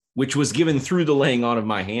 which was given through the laying on of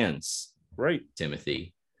my hands. Right.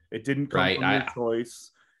 Timothy. It didn't come from your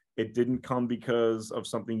choice. It didn't come because of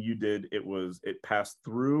something you did. It passed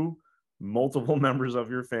through multiple members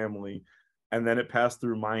of your family, and then it passed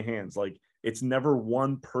through my hands. Like, it's never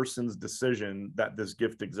one person's decision that this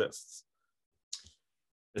gift exists.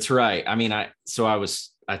 That's right.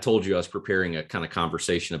 I told you I was preparing a kind of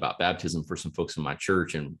conversation about baptism for some folks in my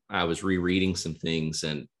church, and I was rereading some things.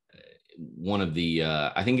 And one of the,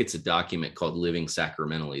 I think it's a document called Living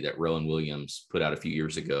Sacramentally that Rowan Williams put out a few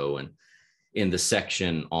years ago. And in the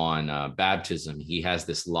section on baptism, he has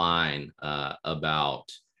this line about,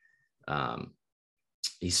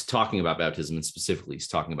 he's talking about baptism, and specifically he's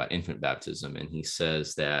talking about infant baptism. And he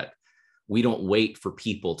says that we don't wait for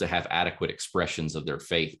people to have adequate expressions of their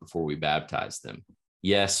faith before we baptize them.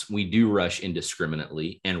 Yes, we do rush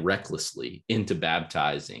indiscriminately and recklessly into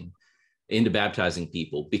baptizing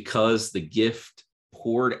people, because the gift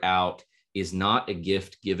poured out is not a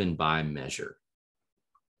gift given by measure.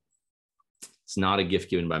 It's not a gift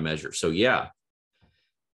given by measure. So yeah,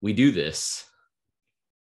 we do this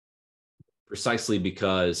precisely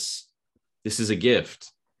because this is a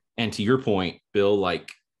gift. And to your point, Bill,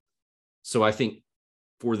 so I think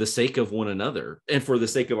for the sake of one another and for the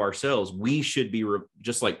sake of ourselves, we should be,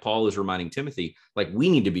 just like Paul is reminding Timothy, we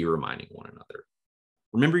need to be reminding one another.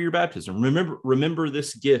 Remember your baptism. Remember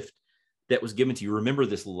this gift that was given to you. Remember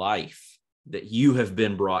this life that you have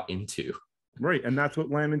been brought into. Right. And that's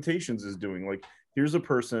what Lamentations is doing. Here's a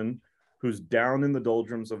person who's down in the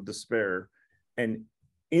doldrums of despair, and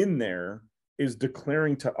in there is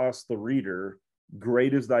declaring to us, the reader,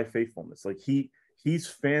 great is thy faithfulness. He's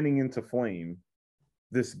fanning into flame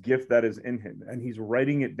this gift that is in him, and he's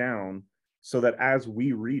writing it down so that as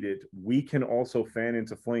we read it, we can also fan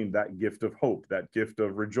into flame that gift of hope, that gift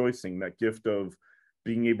of rejoicing, that gift of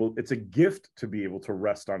being able, it's a gift to be able to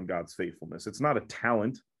rest on God's faithfulness. It's not a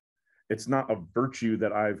talent. It's not a virtue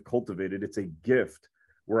that I've cultivated. It's a gift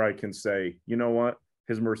where I can say, you know what?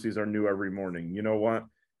 His mercies are new every morning. You know what?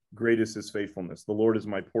 Great is his faithfulness. The Lord is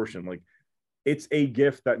my portion. It's a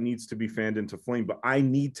gift that needs to be fanned into flame, but I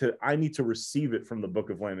need to receive it from the book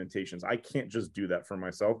of Lamentations. I can't just do that for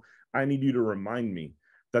myself. I need you to remind me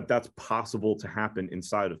that that's possible to happen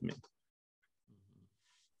inside of me.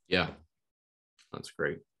 Yeah, that's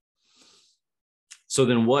great. So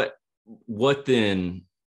then what then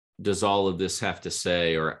does all of this have to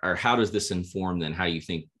say, or how does this inform then how you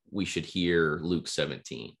think we should hear Luke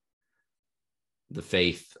 17, the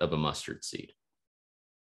faith of a mustard seed?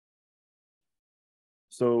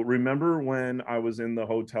 So remember when I was in the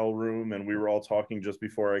hotel room and we were all talking just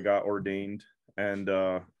before I got ordained, and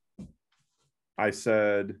I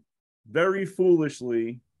said very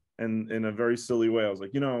foolishly and in a very silly way, I was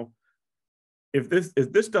like, if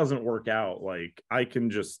this doesn't work out, I can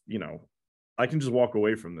just walk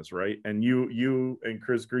away from this, right? And you and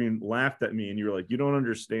Chris Green laughed at me, and you were like, you don't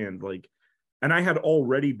understand, and I had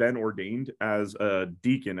already been ordained as a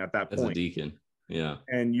deacon at that point. As a deacon. Yeah.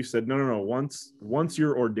 And you said, no. Once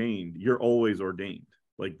you're ordained, you're always ordained.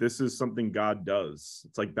 This is something God does.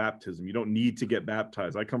 It's like baptism. You don't need to get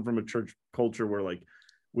baptized. I come from a church culture where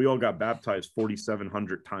we all got baptized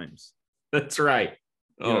 4,700 times. That's right.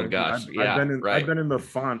 Oh gosh. I've been in the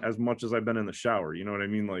font as much as I've been in the shower. You know what I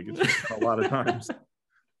mean? It's just a lot of times.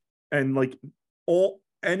 And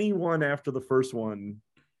anyone after the first one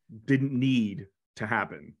didn't need to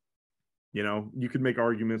happen. You could make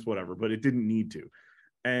arguments, whatever, but it didn't need to.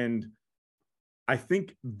 And I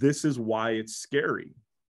think this is why it's scary.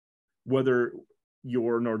 Whether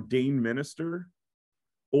you're an ordained minister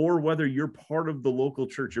or whether you're part of the local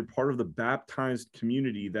church, you're part of the baptized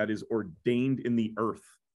community that is ordained in the earth.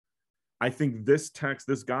 I think this text,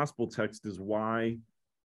 this gospel text, is why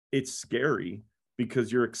it's scary,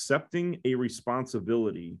 because you're accepting a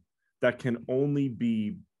responsibility that can only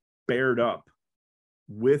be bared up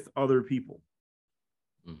with other people.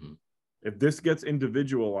 Mm-hmm. If this gets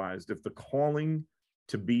individualized, if the calling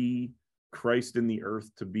to be Christ in the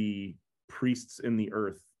earth, to be priests in the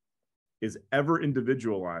earth, is ever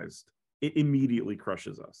individualized, it immediately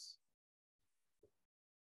crushes us.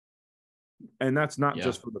 And that's not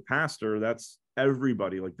just for the pastor, that's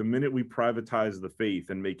everybody. Like, the minute we privatize the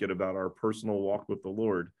faith and make it about our personal walk with the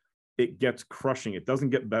Lord, it gets crushing. It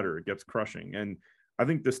doesn't get better, it gets crushing. And I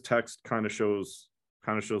think this text kind of shows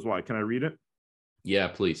why. Can I read it? Yeah,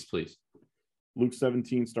 please. Luke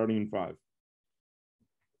 17, starting in 5.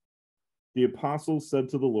 The apostles said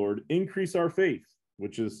to the Lord, increase our faith,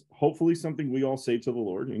 which is hopefully something we all say to the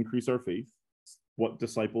Lord, increase our faith, what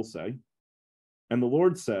disciples say. And the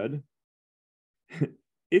Lord said,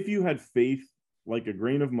 if you had faith like a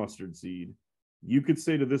grain of mustard seed, you could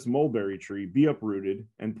say to this mulberry tree, be uprooted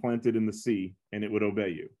and planted in the sea, and it would obey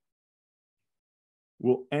you.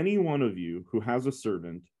 Will any one of you who has a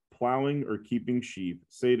servant plowing or keeping sheep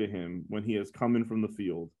say to him when he has come in from the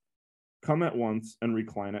field, come at once and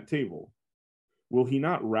recline at table? Will he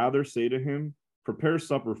not rather say to him, prepare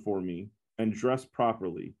supper for me and dress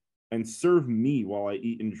properly and serve me while I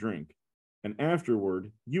eat and drink, and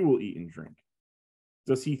afterward you will eat and drink?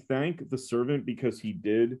 Does he thank the servant because he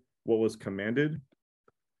did what was commanded?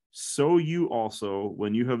 So you also,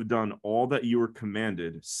 when you have done all that you were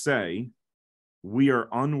commanded, say, we are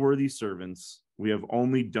unworthy servants. We have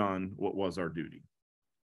only done what was our duty.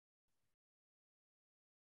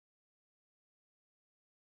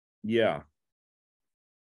 Yeah,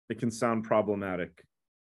 it can sound problematic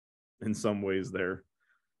in some ways there.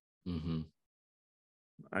 Mm-hmm.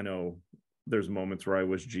 I know there's moments where I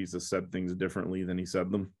wish Jesus said things differently than he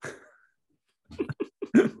said them.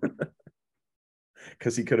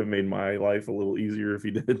 Because he could have made my life a little easier if he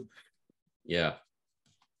did. Yeah.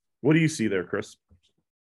 What do you see there, Chris?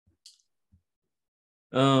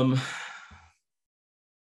 I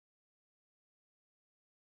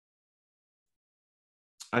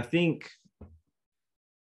think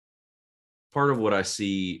part of what I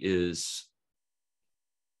see is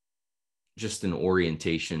just an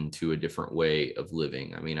orientation to a different way of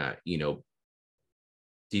living. I mean,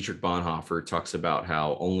 Dietrich Bonhoeffer talks about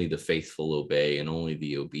how only the faithful obey and only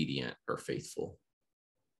the obedient are faithful.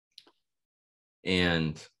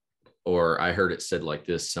 Or I heard it said like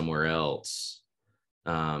this somewhere else.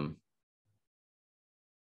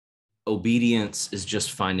 Obedience is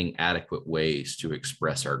just finding adequate ways to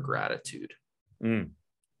express our gratitude.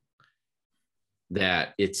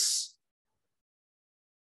 That it's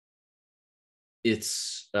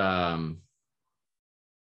a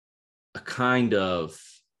kind of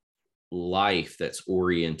life that's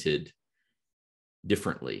oriented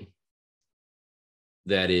differently.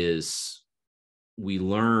 That is, we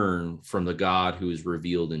learn from the God who is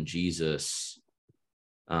revealed in Jesus,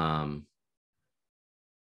 that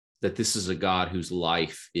this is a God whose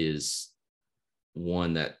life is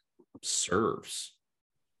one that serves.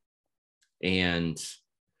 And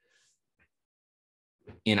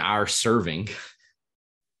in our serving,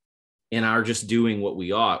 in our just doing what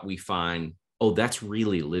we ought, we find, oh, that's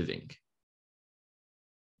really living.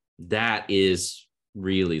 That is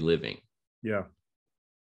really living. Yeah.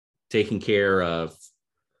 Taking care of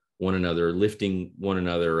one another, lifting one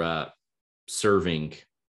another up, serving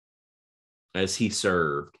as he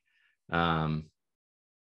served.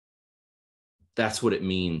 That's what it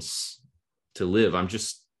means to live. I'm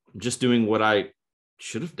just doing what I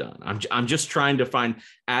should have done. I'm just trying to find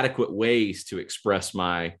adequate ways to express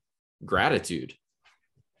my gratitude.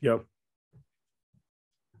 Yep.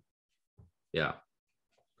 Yeah.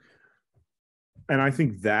 And I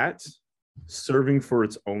think that serving for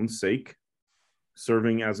its own sake,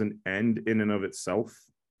 serving as an end in and of itself,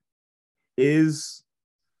 is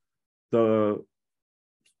the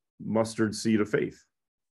mustard seed of faith.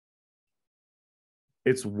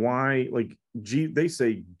 It's why, like, they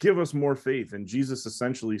say, give us more faith. And Jesus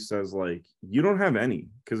essentially says, like, you don't have any,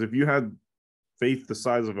 because if you had faith the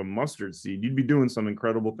size of a mustard seed, you'd be doing some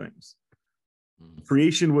incredible things.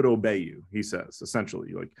 Creation would obey you, he says,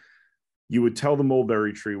 essentially. Like, you would tell the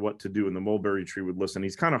mulberry tree what to do, and the mulberry tree would listen.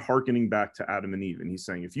 He's kind of hearkening back to Adam and Eve, and he's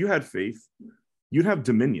saying, if you had faith, you'd have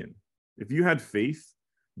dominion. If you had faith,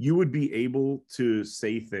 you would be able to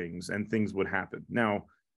say things, and things would happen. Now,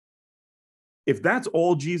 if that's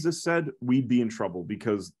all Jesus said, we'd be in trouble,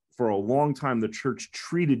 because for a long time, the church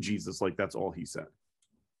treated Jesus like that's all he said.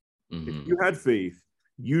 If you had faith,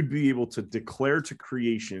 you'd be able to declare to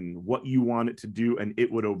creation what you want it to do, and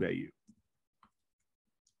it would obey you.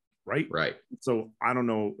 Right? Right. So I don't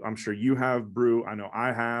know. I'm sure you have, Brew. I know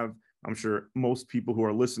I have. I'm sure most people who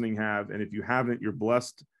are listening have. And if you haven't, you're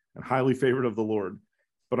blessed and highly favored of the Lord.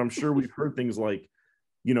 But I'm sure we've heard things like,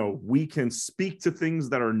 we can speak to things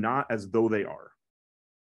that are not as though they are.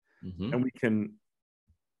 Mm-hmm. And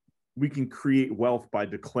we can create wealth by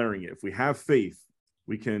declaring it. If we have faith,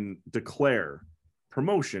 we can declare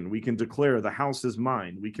promotion. We can declare the house is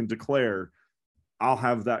mine. We can declare I'll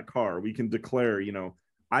have that car. We can declare,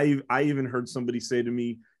 I even heard somebody say to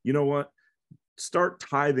me, you know what? Start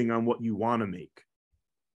tithing on what you want to make.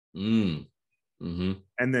 Mm-hmm.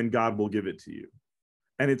 And then God will give it to you.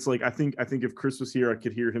 And it's like, I think if Chris was here, I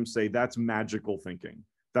could hear him say that's magical thinking.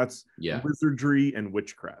 That's wizardry and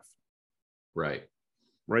witchcraft. Right.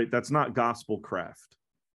 That's not gospel craft.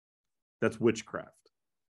 That's witchcraft.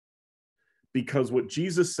 Because what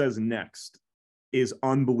Jesus says next is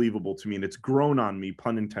unbelievable to me. And it's grown on me,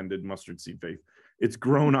 pun intended, mustard seed faith. It's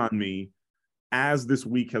grown on me as this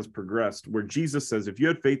week has progressed, where Jesus says, if you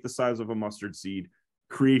had faith the size of a mustard seed,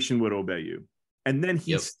 creation would obey you. And then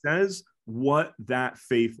he says what that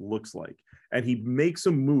faith looks like. And he makes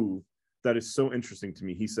a move that is so interesting to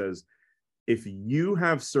me. He says, if you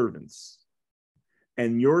have servants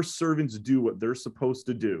and your servants do what they're supposed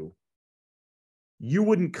to do, you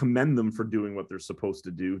wouldn't commend them for doing what they're supposed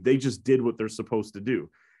to do. They just did what they're supposed to do.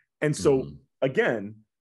 And so, again,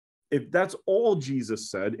 if that's all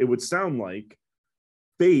Jesus said, it would sound like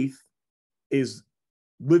faith is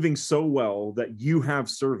living so well that you have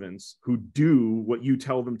servants who do what you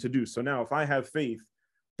tell them to do. So now if I have faith,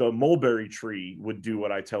 the mulberry tree would do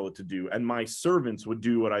what I tell it to do, and my servants would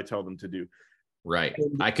do what I tell them to do. Right.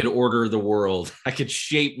 I could order the world. I could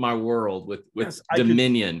shape my world with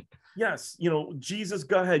dominion. Yes. Jesus,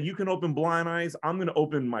 go ahead. You can open blind eyes. I'm going to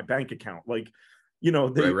open my bank account. Right.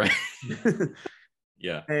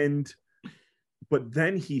 Yeah. But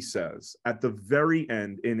then he says at the very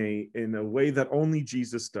end, in a way that only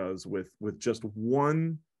Jesus does, with just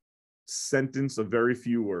one sentence of very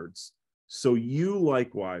few words. So you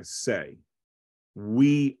likewise say,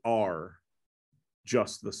 we are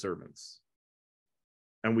just the servants,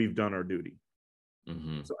 and we've done our duty.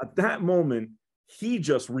 Mm-hmm. So at that moment, he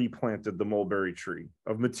just replanted the mulberry tree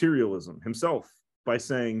of materialism himself by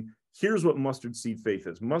saying, here's what mustard seed faith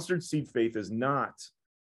is. Mustard seed faith is not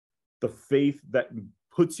the faith that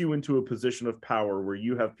puts you into a position of power where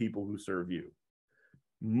you have people who serve you.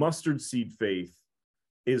 Mustard seed faith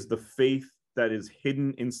is the faith that is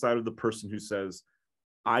hidden inside of the person who says,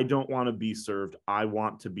 I don't want to be served. I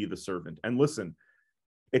want to be the servant. And listen,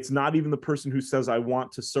 it's not even the person who says, I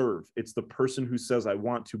want to serve. It's the person who says, I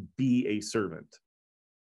want to be a servant.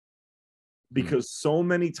 Because so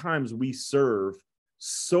many times we serve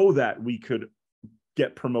so that we could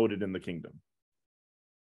get promoted in the kingdom.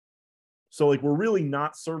 So we're really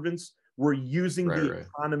not servants. We're using the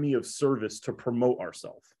economy of service to promote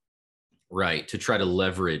ourselves. Right. To try to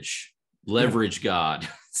leverage God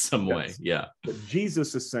some way. Yeah. But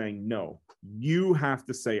Jesus is saying, no, you have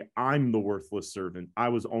to say, I'm the worthless servant. I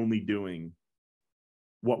was only doing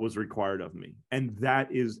what was required of me. And that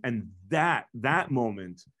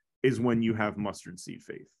moment is when you have mustard seed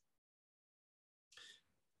faith.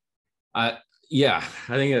 Yeah,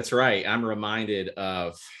 I think that's right. I'm reminded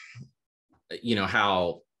of,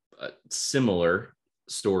 how a similar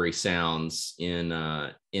story sounds in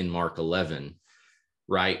Mark 11,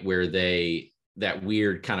 right? Where that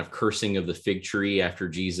weird kind of cursing of the fig tree after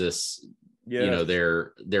Jesus,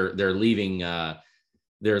 they're leaving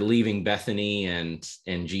Bethany, and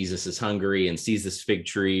Jesus is hungry and sees this fig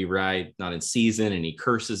tree, right? Not in season, and he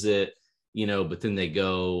curses it, but then they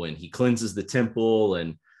go and he cleanses the temple,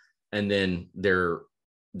 and then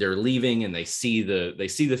they're leaving and they see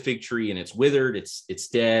the fig tree and it's withered, it's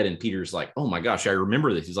dead. And Peter's like, oh my gosh, I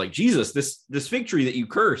remember this. He's like, Jesus, this fig tree that you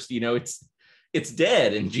cursed, it's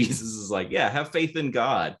dead. And Jesus is like, yeah, have faith in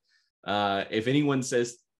God. If anyone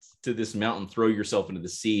says to this mountain, throw yourself into the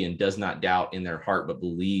sea, and does not doubt in their heart, but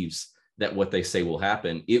believes that what they say will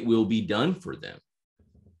happen, it will be done for them.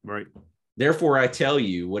 Right. Therefore, I tell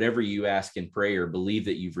you, whatever you ask in prayer, believe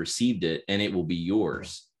that you've received it and it will be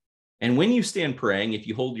yours. And when you stand praying, if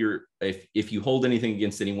you hold anything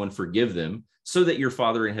against anyone, forgive them, so that your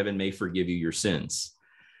Father in heaven may forgive you your sins.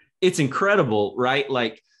 It's incredible, right?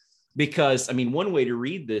 Because one way to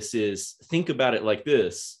read this is, think about it like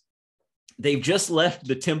this. They've just left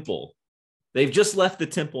the temple. They've just left the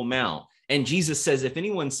Temple Mount. And Jesus says, if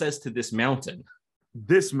anyone says to this mountain,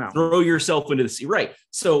 throw yourself into the sea. Right.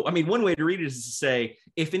 So, one way to read it is to say,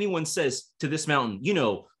 if anyone says to this mountain,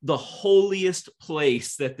 the holiest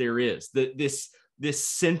place that there is, this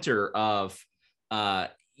center of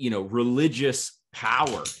religious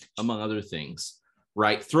power, among other things,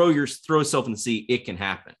 right? Throw yourself in the sea, it can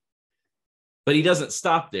happen. But he doesn't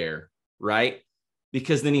stop there, right?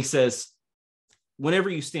 Because then he says, whenever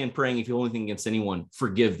you stand praying, if you hold anything against anyone,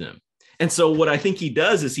 forgive them. And so what I think he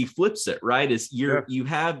does is he flips it, right? Is you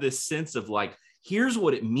have this sense of like, here's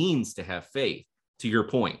what it means to have faith, to your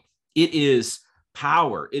point. It is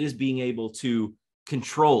power. It is being able to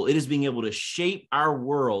control. It is being able to shape our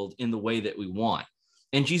world in the way that we want.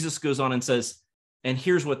 And Jesus goes on and says, and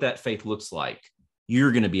here's what that faith looks like.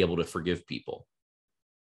 You're going to be able to forgive people.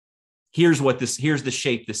 Here's the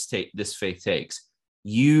shape this faith takes.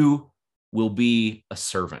 You will be a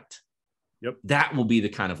servant. Yep. That will be the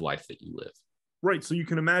kind of life that you live. Right. So you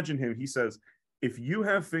can imagine him. He says, if you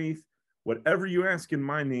have faith, whatever you ask in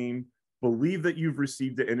my name, believe that you've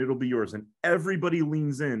received it and it'll be yours. And everybody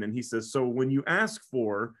leans in and he says, so when you ask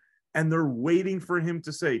for, and they're waiting for him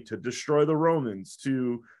to say, to destroy the Romans,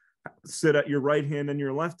 to sit at your right hand and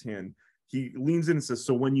your left hand, he leans in and says,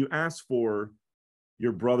 so when you ask for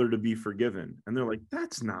your brother to be forgiven, and they're like,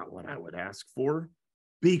 that's not what I would ask for,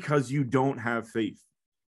 because you don't have faith.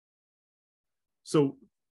 So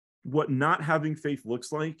what not having faith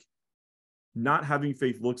looks like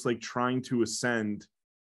trying to ascend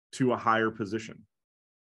to a higher position.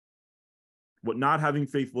 What not having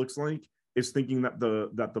faith looks like is thinking that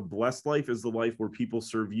the blessed life is the life where people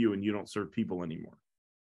serve you and you don't serve people anymore.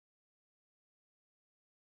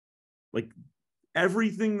 Like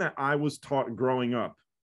everything that I was taught growing up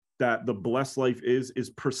that the blessed life is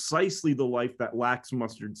precisely the life that lacks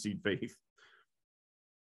mustard seed faith.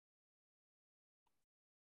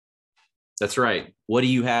 That's right. What do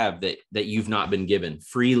you have that you've not been given?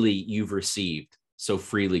 Freely you've received, so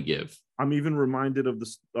freely give. I'm even reminded of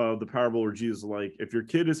the parable where Jesus is like, if your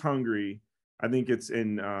kid is hungry, I think it's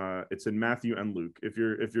in Matthew and Luke. If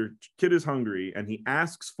your kid is hungry and he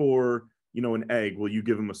asks for, an egg, will you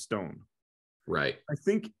give him a stone? Right. I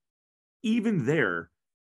think even there,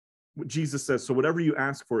 what Jesus says, so whatever you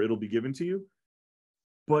ask for, it'll be given to you.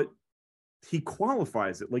 But he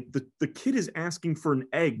qualifies it. Like the kid is asking for an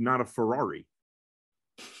egg, not a Ferrari.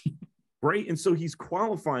 Right? And so he's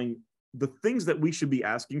qualifying the things that we should be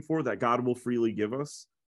asking for that God will freely give us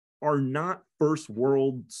are not first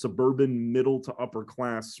world, suburban, middle to upper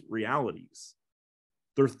class realities.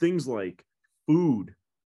 They're things like food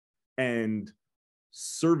and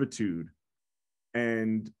servitude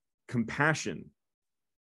and compassion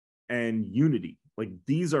and unity. Like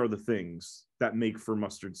these are the things that make for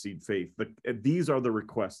mustard seed faith. These are the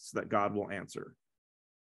requests that God will answer.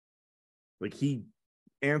 Like he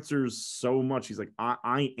answers so much. He's like,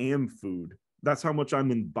 I am food. That's how much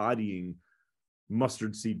I'm embodying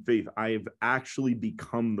mustard seed faith. I have actually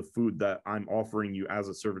become the food that I'm offering you as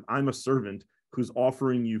a servant. I'm a servant who's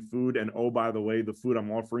offering you food. And oh, by the way, the food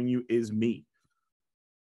I'm offering you is me.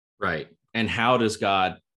 Right. And how does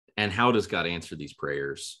God answer these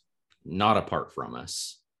prayers? Not apart from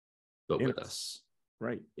us, but with us.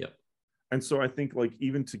 Right. Yep. And so I think like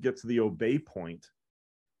even to get to the obey point,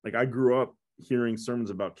 like I grew up hearing sermons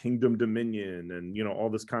about kingdom dominion and, all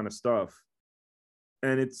this kind of stuff.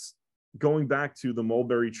 And it's going back to the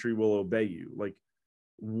mulberry tree will obey you. Like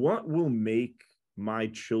what will make my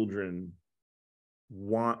children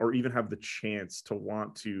want or even have the chance to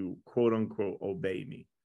want to quote unquote obey me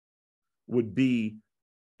would be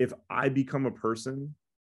if I become a person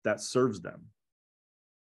that serves them.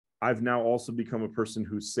 I've now also become a person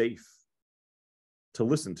who's safe to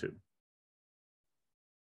listen to.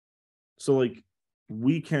 So like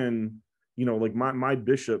we can, like my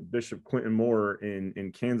Bishop Quentin Moore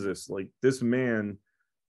in Kansas, like this man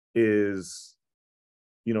is,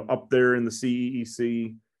 up there in the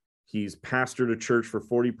CEEC. He's pastored a church for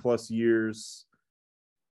 40 plus years.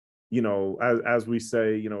 As we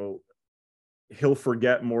say, he'll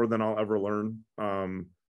forget more than I'll ever learn.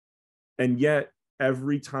 And yet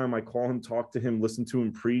every time I call him, talk to him, listen to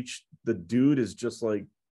him preach, the dude is just like,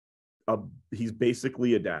 he's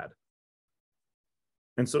basically a dad.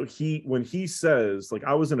 And so when he says, like,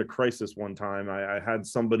 I was in a crisis one time, I had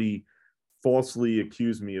somebody falsely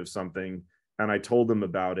accuse me of something and I told him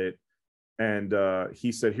about it. And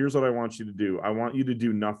he said, here's what I want you to do. I want you to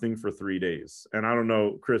do nothing for 3 days. And I don't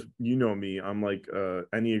know, Chris, you know me, I'm like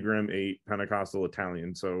Enneagram 8 Pentecostal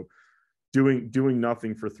Italian. So doing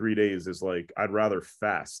nothing for 3 days is like, I'd rather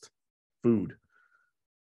fast food.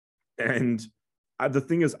 And the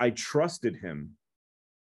thing is, I trusted him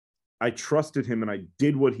and I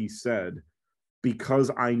did what he said because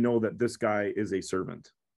I know that this guy is a servant.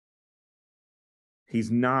 He's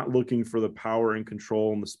not looking for the power and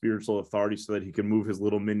control and the spiritual authority so that he can move his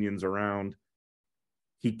little minions around.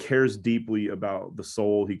 He cares deeply about the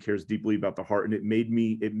soul. He cares deeply about the heart. And it made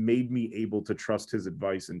me able to trust his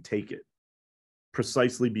advice and take it,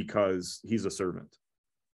 precisely because he's a servant.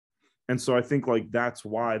 And so I think like that's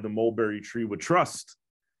why the mulberry tree would trust.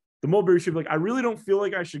 The mulberry tree would be like, I really don't feel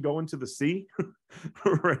like I should go into the sea,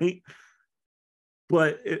 right?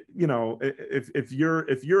 But if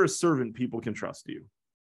you're a servant, people can trust you.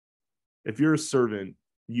 If you're a servant,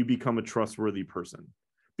 you become a trustworthy person,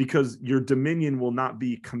 because your dominion will not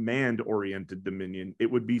be command-oriented dominion.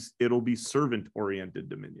 It'll be servant-oriented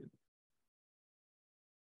dominion.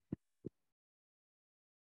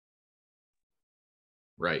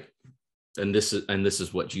 Right. And this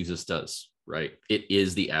is what Jesus does, right? It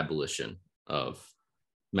is the abolition of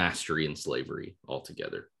mastery and slavery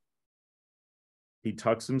altogether. He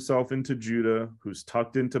tucks himself into Judah, who's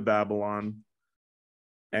tucked into Babylon,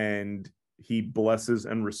 and he blesses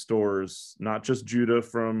and restores not just Judah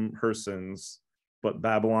from her sins, but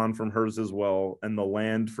Babylon from hers as well, and the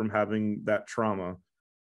land from having that trauma.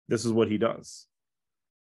 This is what he does.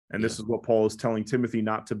 And this is what Paul is telling Timothy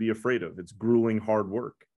not to be afraid of. It's grueling, hard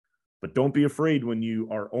work. But don't be afraid when you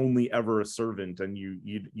are only ever a servant and you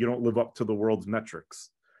don't live up to the world's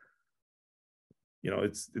metrics.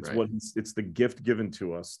 It's right. It's the gift given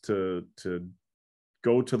to us to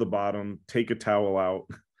go to the bottom, take a towel out,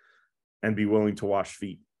 and be willing to wash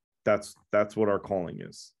feet. That's what our calling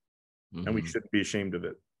is. Mm-hmm. And we shouldn't be ashamed of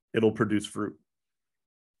it. It'll produce fruit.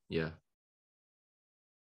 Yeah.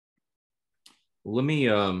 Let me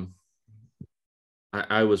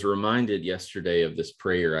I was reminded yesterday of this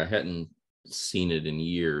prayer. I hadn't seen it in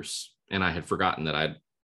years, and I had forgotten that I'd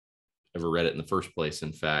ever read it in the first place,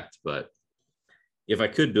 in fact. But if I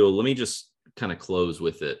could, Bill, let me just kind of close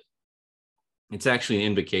with it. It's actually an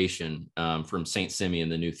invocation from Saint Simeon,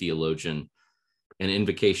 the new theologian, an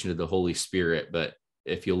invocation to the Holy Spirit. But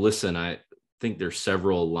if you'll listen, I think there's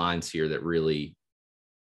several lines here that really,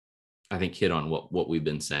 I think, hit on what we've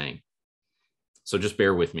been saying. So just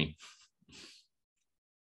bear with me.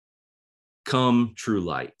 Come, true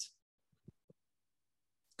light.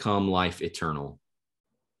 Come, life eternal.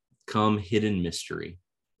 Come, hidden mystery.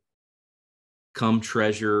 Come,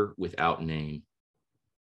 treasure without name.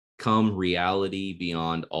 Come, reality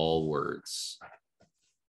beyond all words.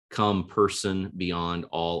 Come, person beyond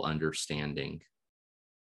all understanding.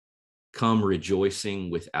 Come, rejoicing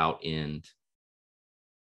without end.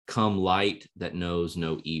 Come, light that knows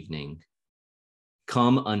no evening.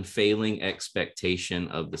 Come, unfailing expectation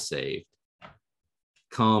of the saved.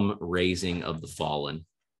 Come, raising of the fallen.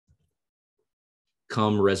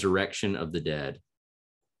 Come, resurrection of the dead.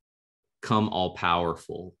 Come, all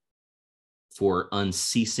powerful, for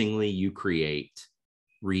unceasingly you create,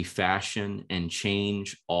 refashion, and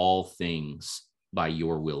change all things by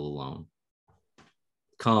your will alone.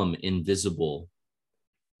 Come, invisible,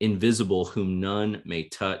 whom none may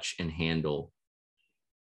touch and handle.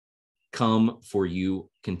 Come, for you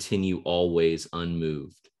continue always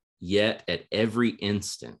unmoved, yet at every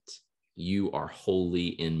instant you are wholly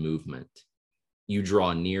in movement. You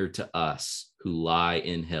draw near to us who lie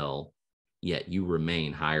in hell, yet you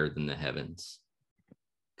remain higher than the heavens.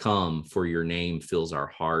 Come, for your name fills our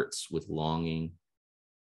hearts with longing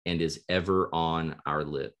and is ever on our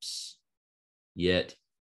lips. Yet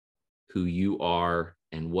who you are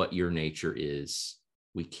and what your nature is,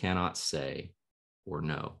 we cannot say or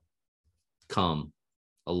know. Come,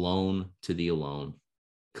 alone to the alone.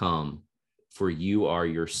 Come, for you are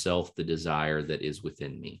yourself the desire that is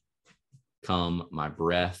within me. Come, my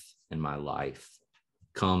breath and my life.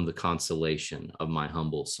 Come, the consolation of my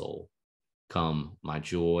humble soul. Come, my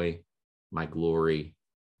joy, my glory,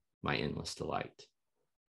 my endless delight.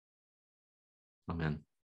 Amen.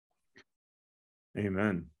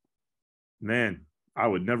 Amen. Man, I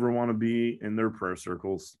would never want to be in their prayer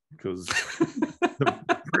circles, because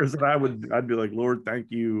the prayers that I'd be like, Lord, thank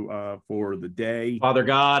you for the day. Father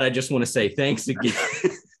God, I just want to say thanks again.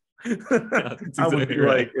 I would be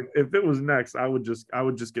right. Like, if it was next, I would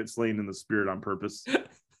just get slain in the spirit on purpose.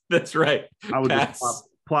 That's right. I would just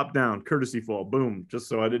plop down, courtesy fall, boom, just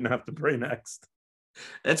so I didn't have to pray next.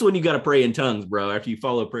 That's when you got to pray in tongues, bro. After you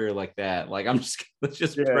follow prayer like that, like let's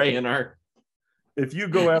just pray in our. If you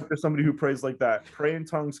go after somebody who prays like that, pray in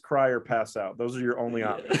tongues, cry, or pass out. Those are your only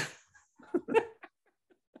options.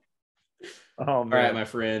 All right, my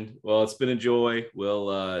friend. Well, it's been a joy.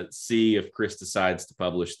 We'll see if Chris decides to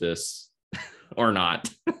publish this or not.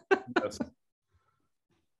 Yes.